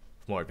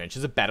for more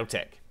adventures of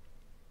BattleTech.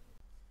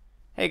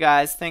 Hey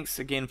guys, thanks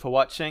again for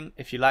watching.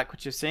 If you like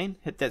what you've seen,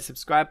 hit that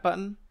subscribe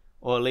button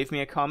or leave me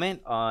a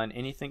comment on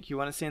anything you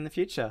want to see in the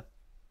future.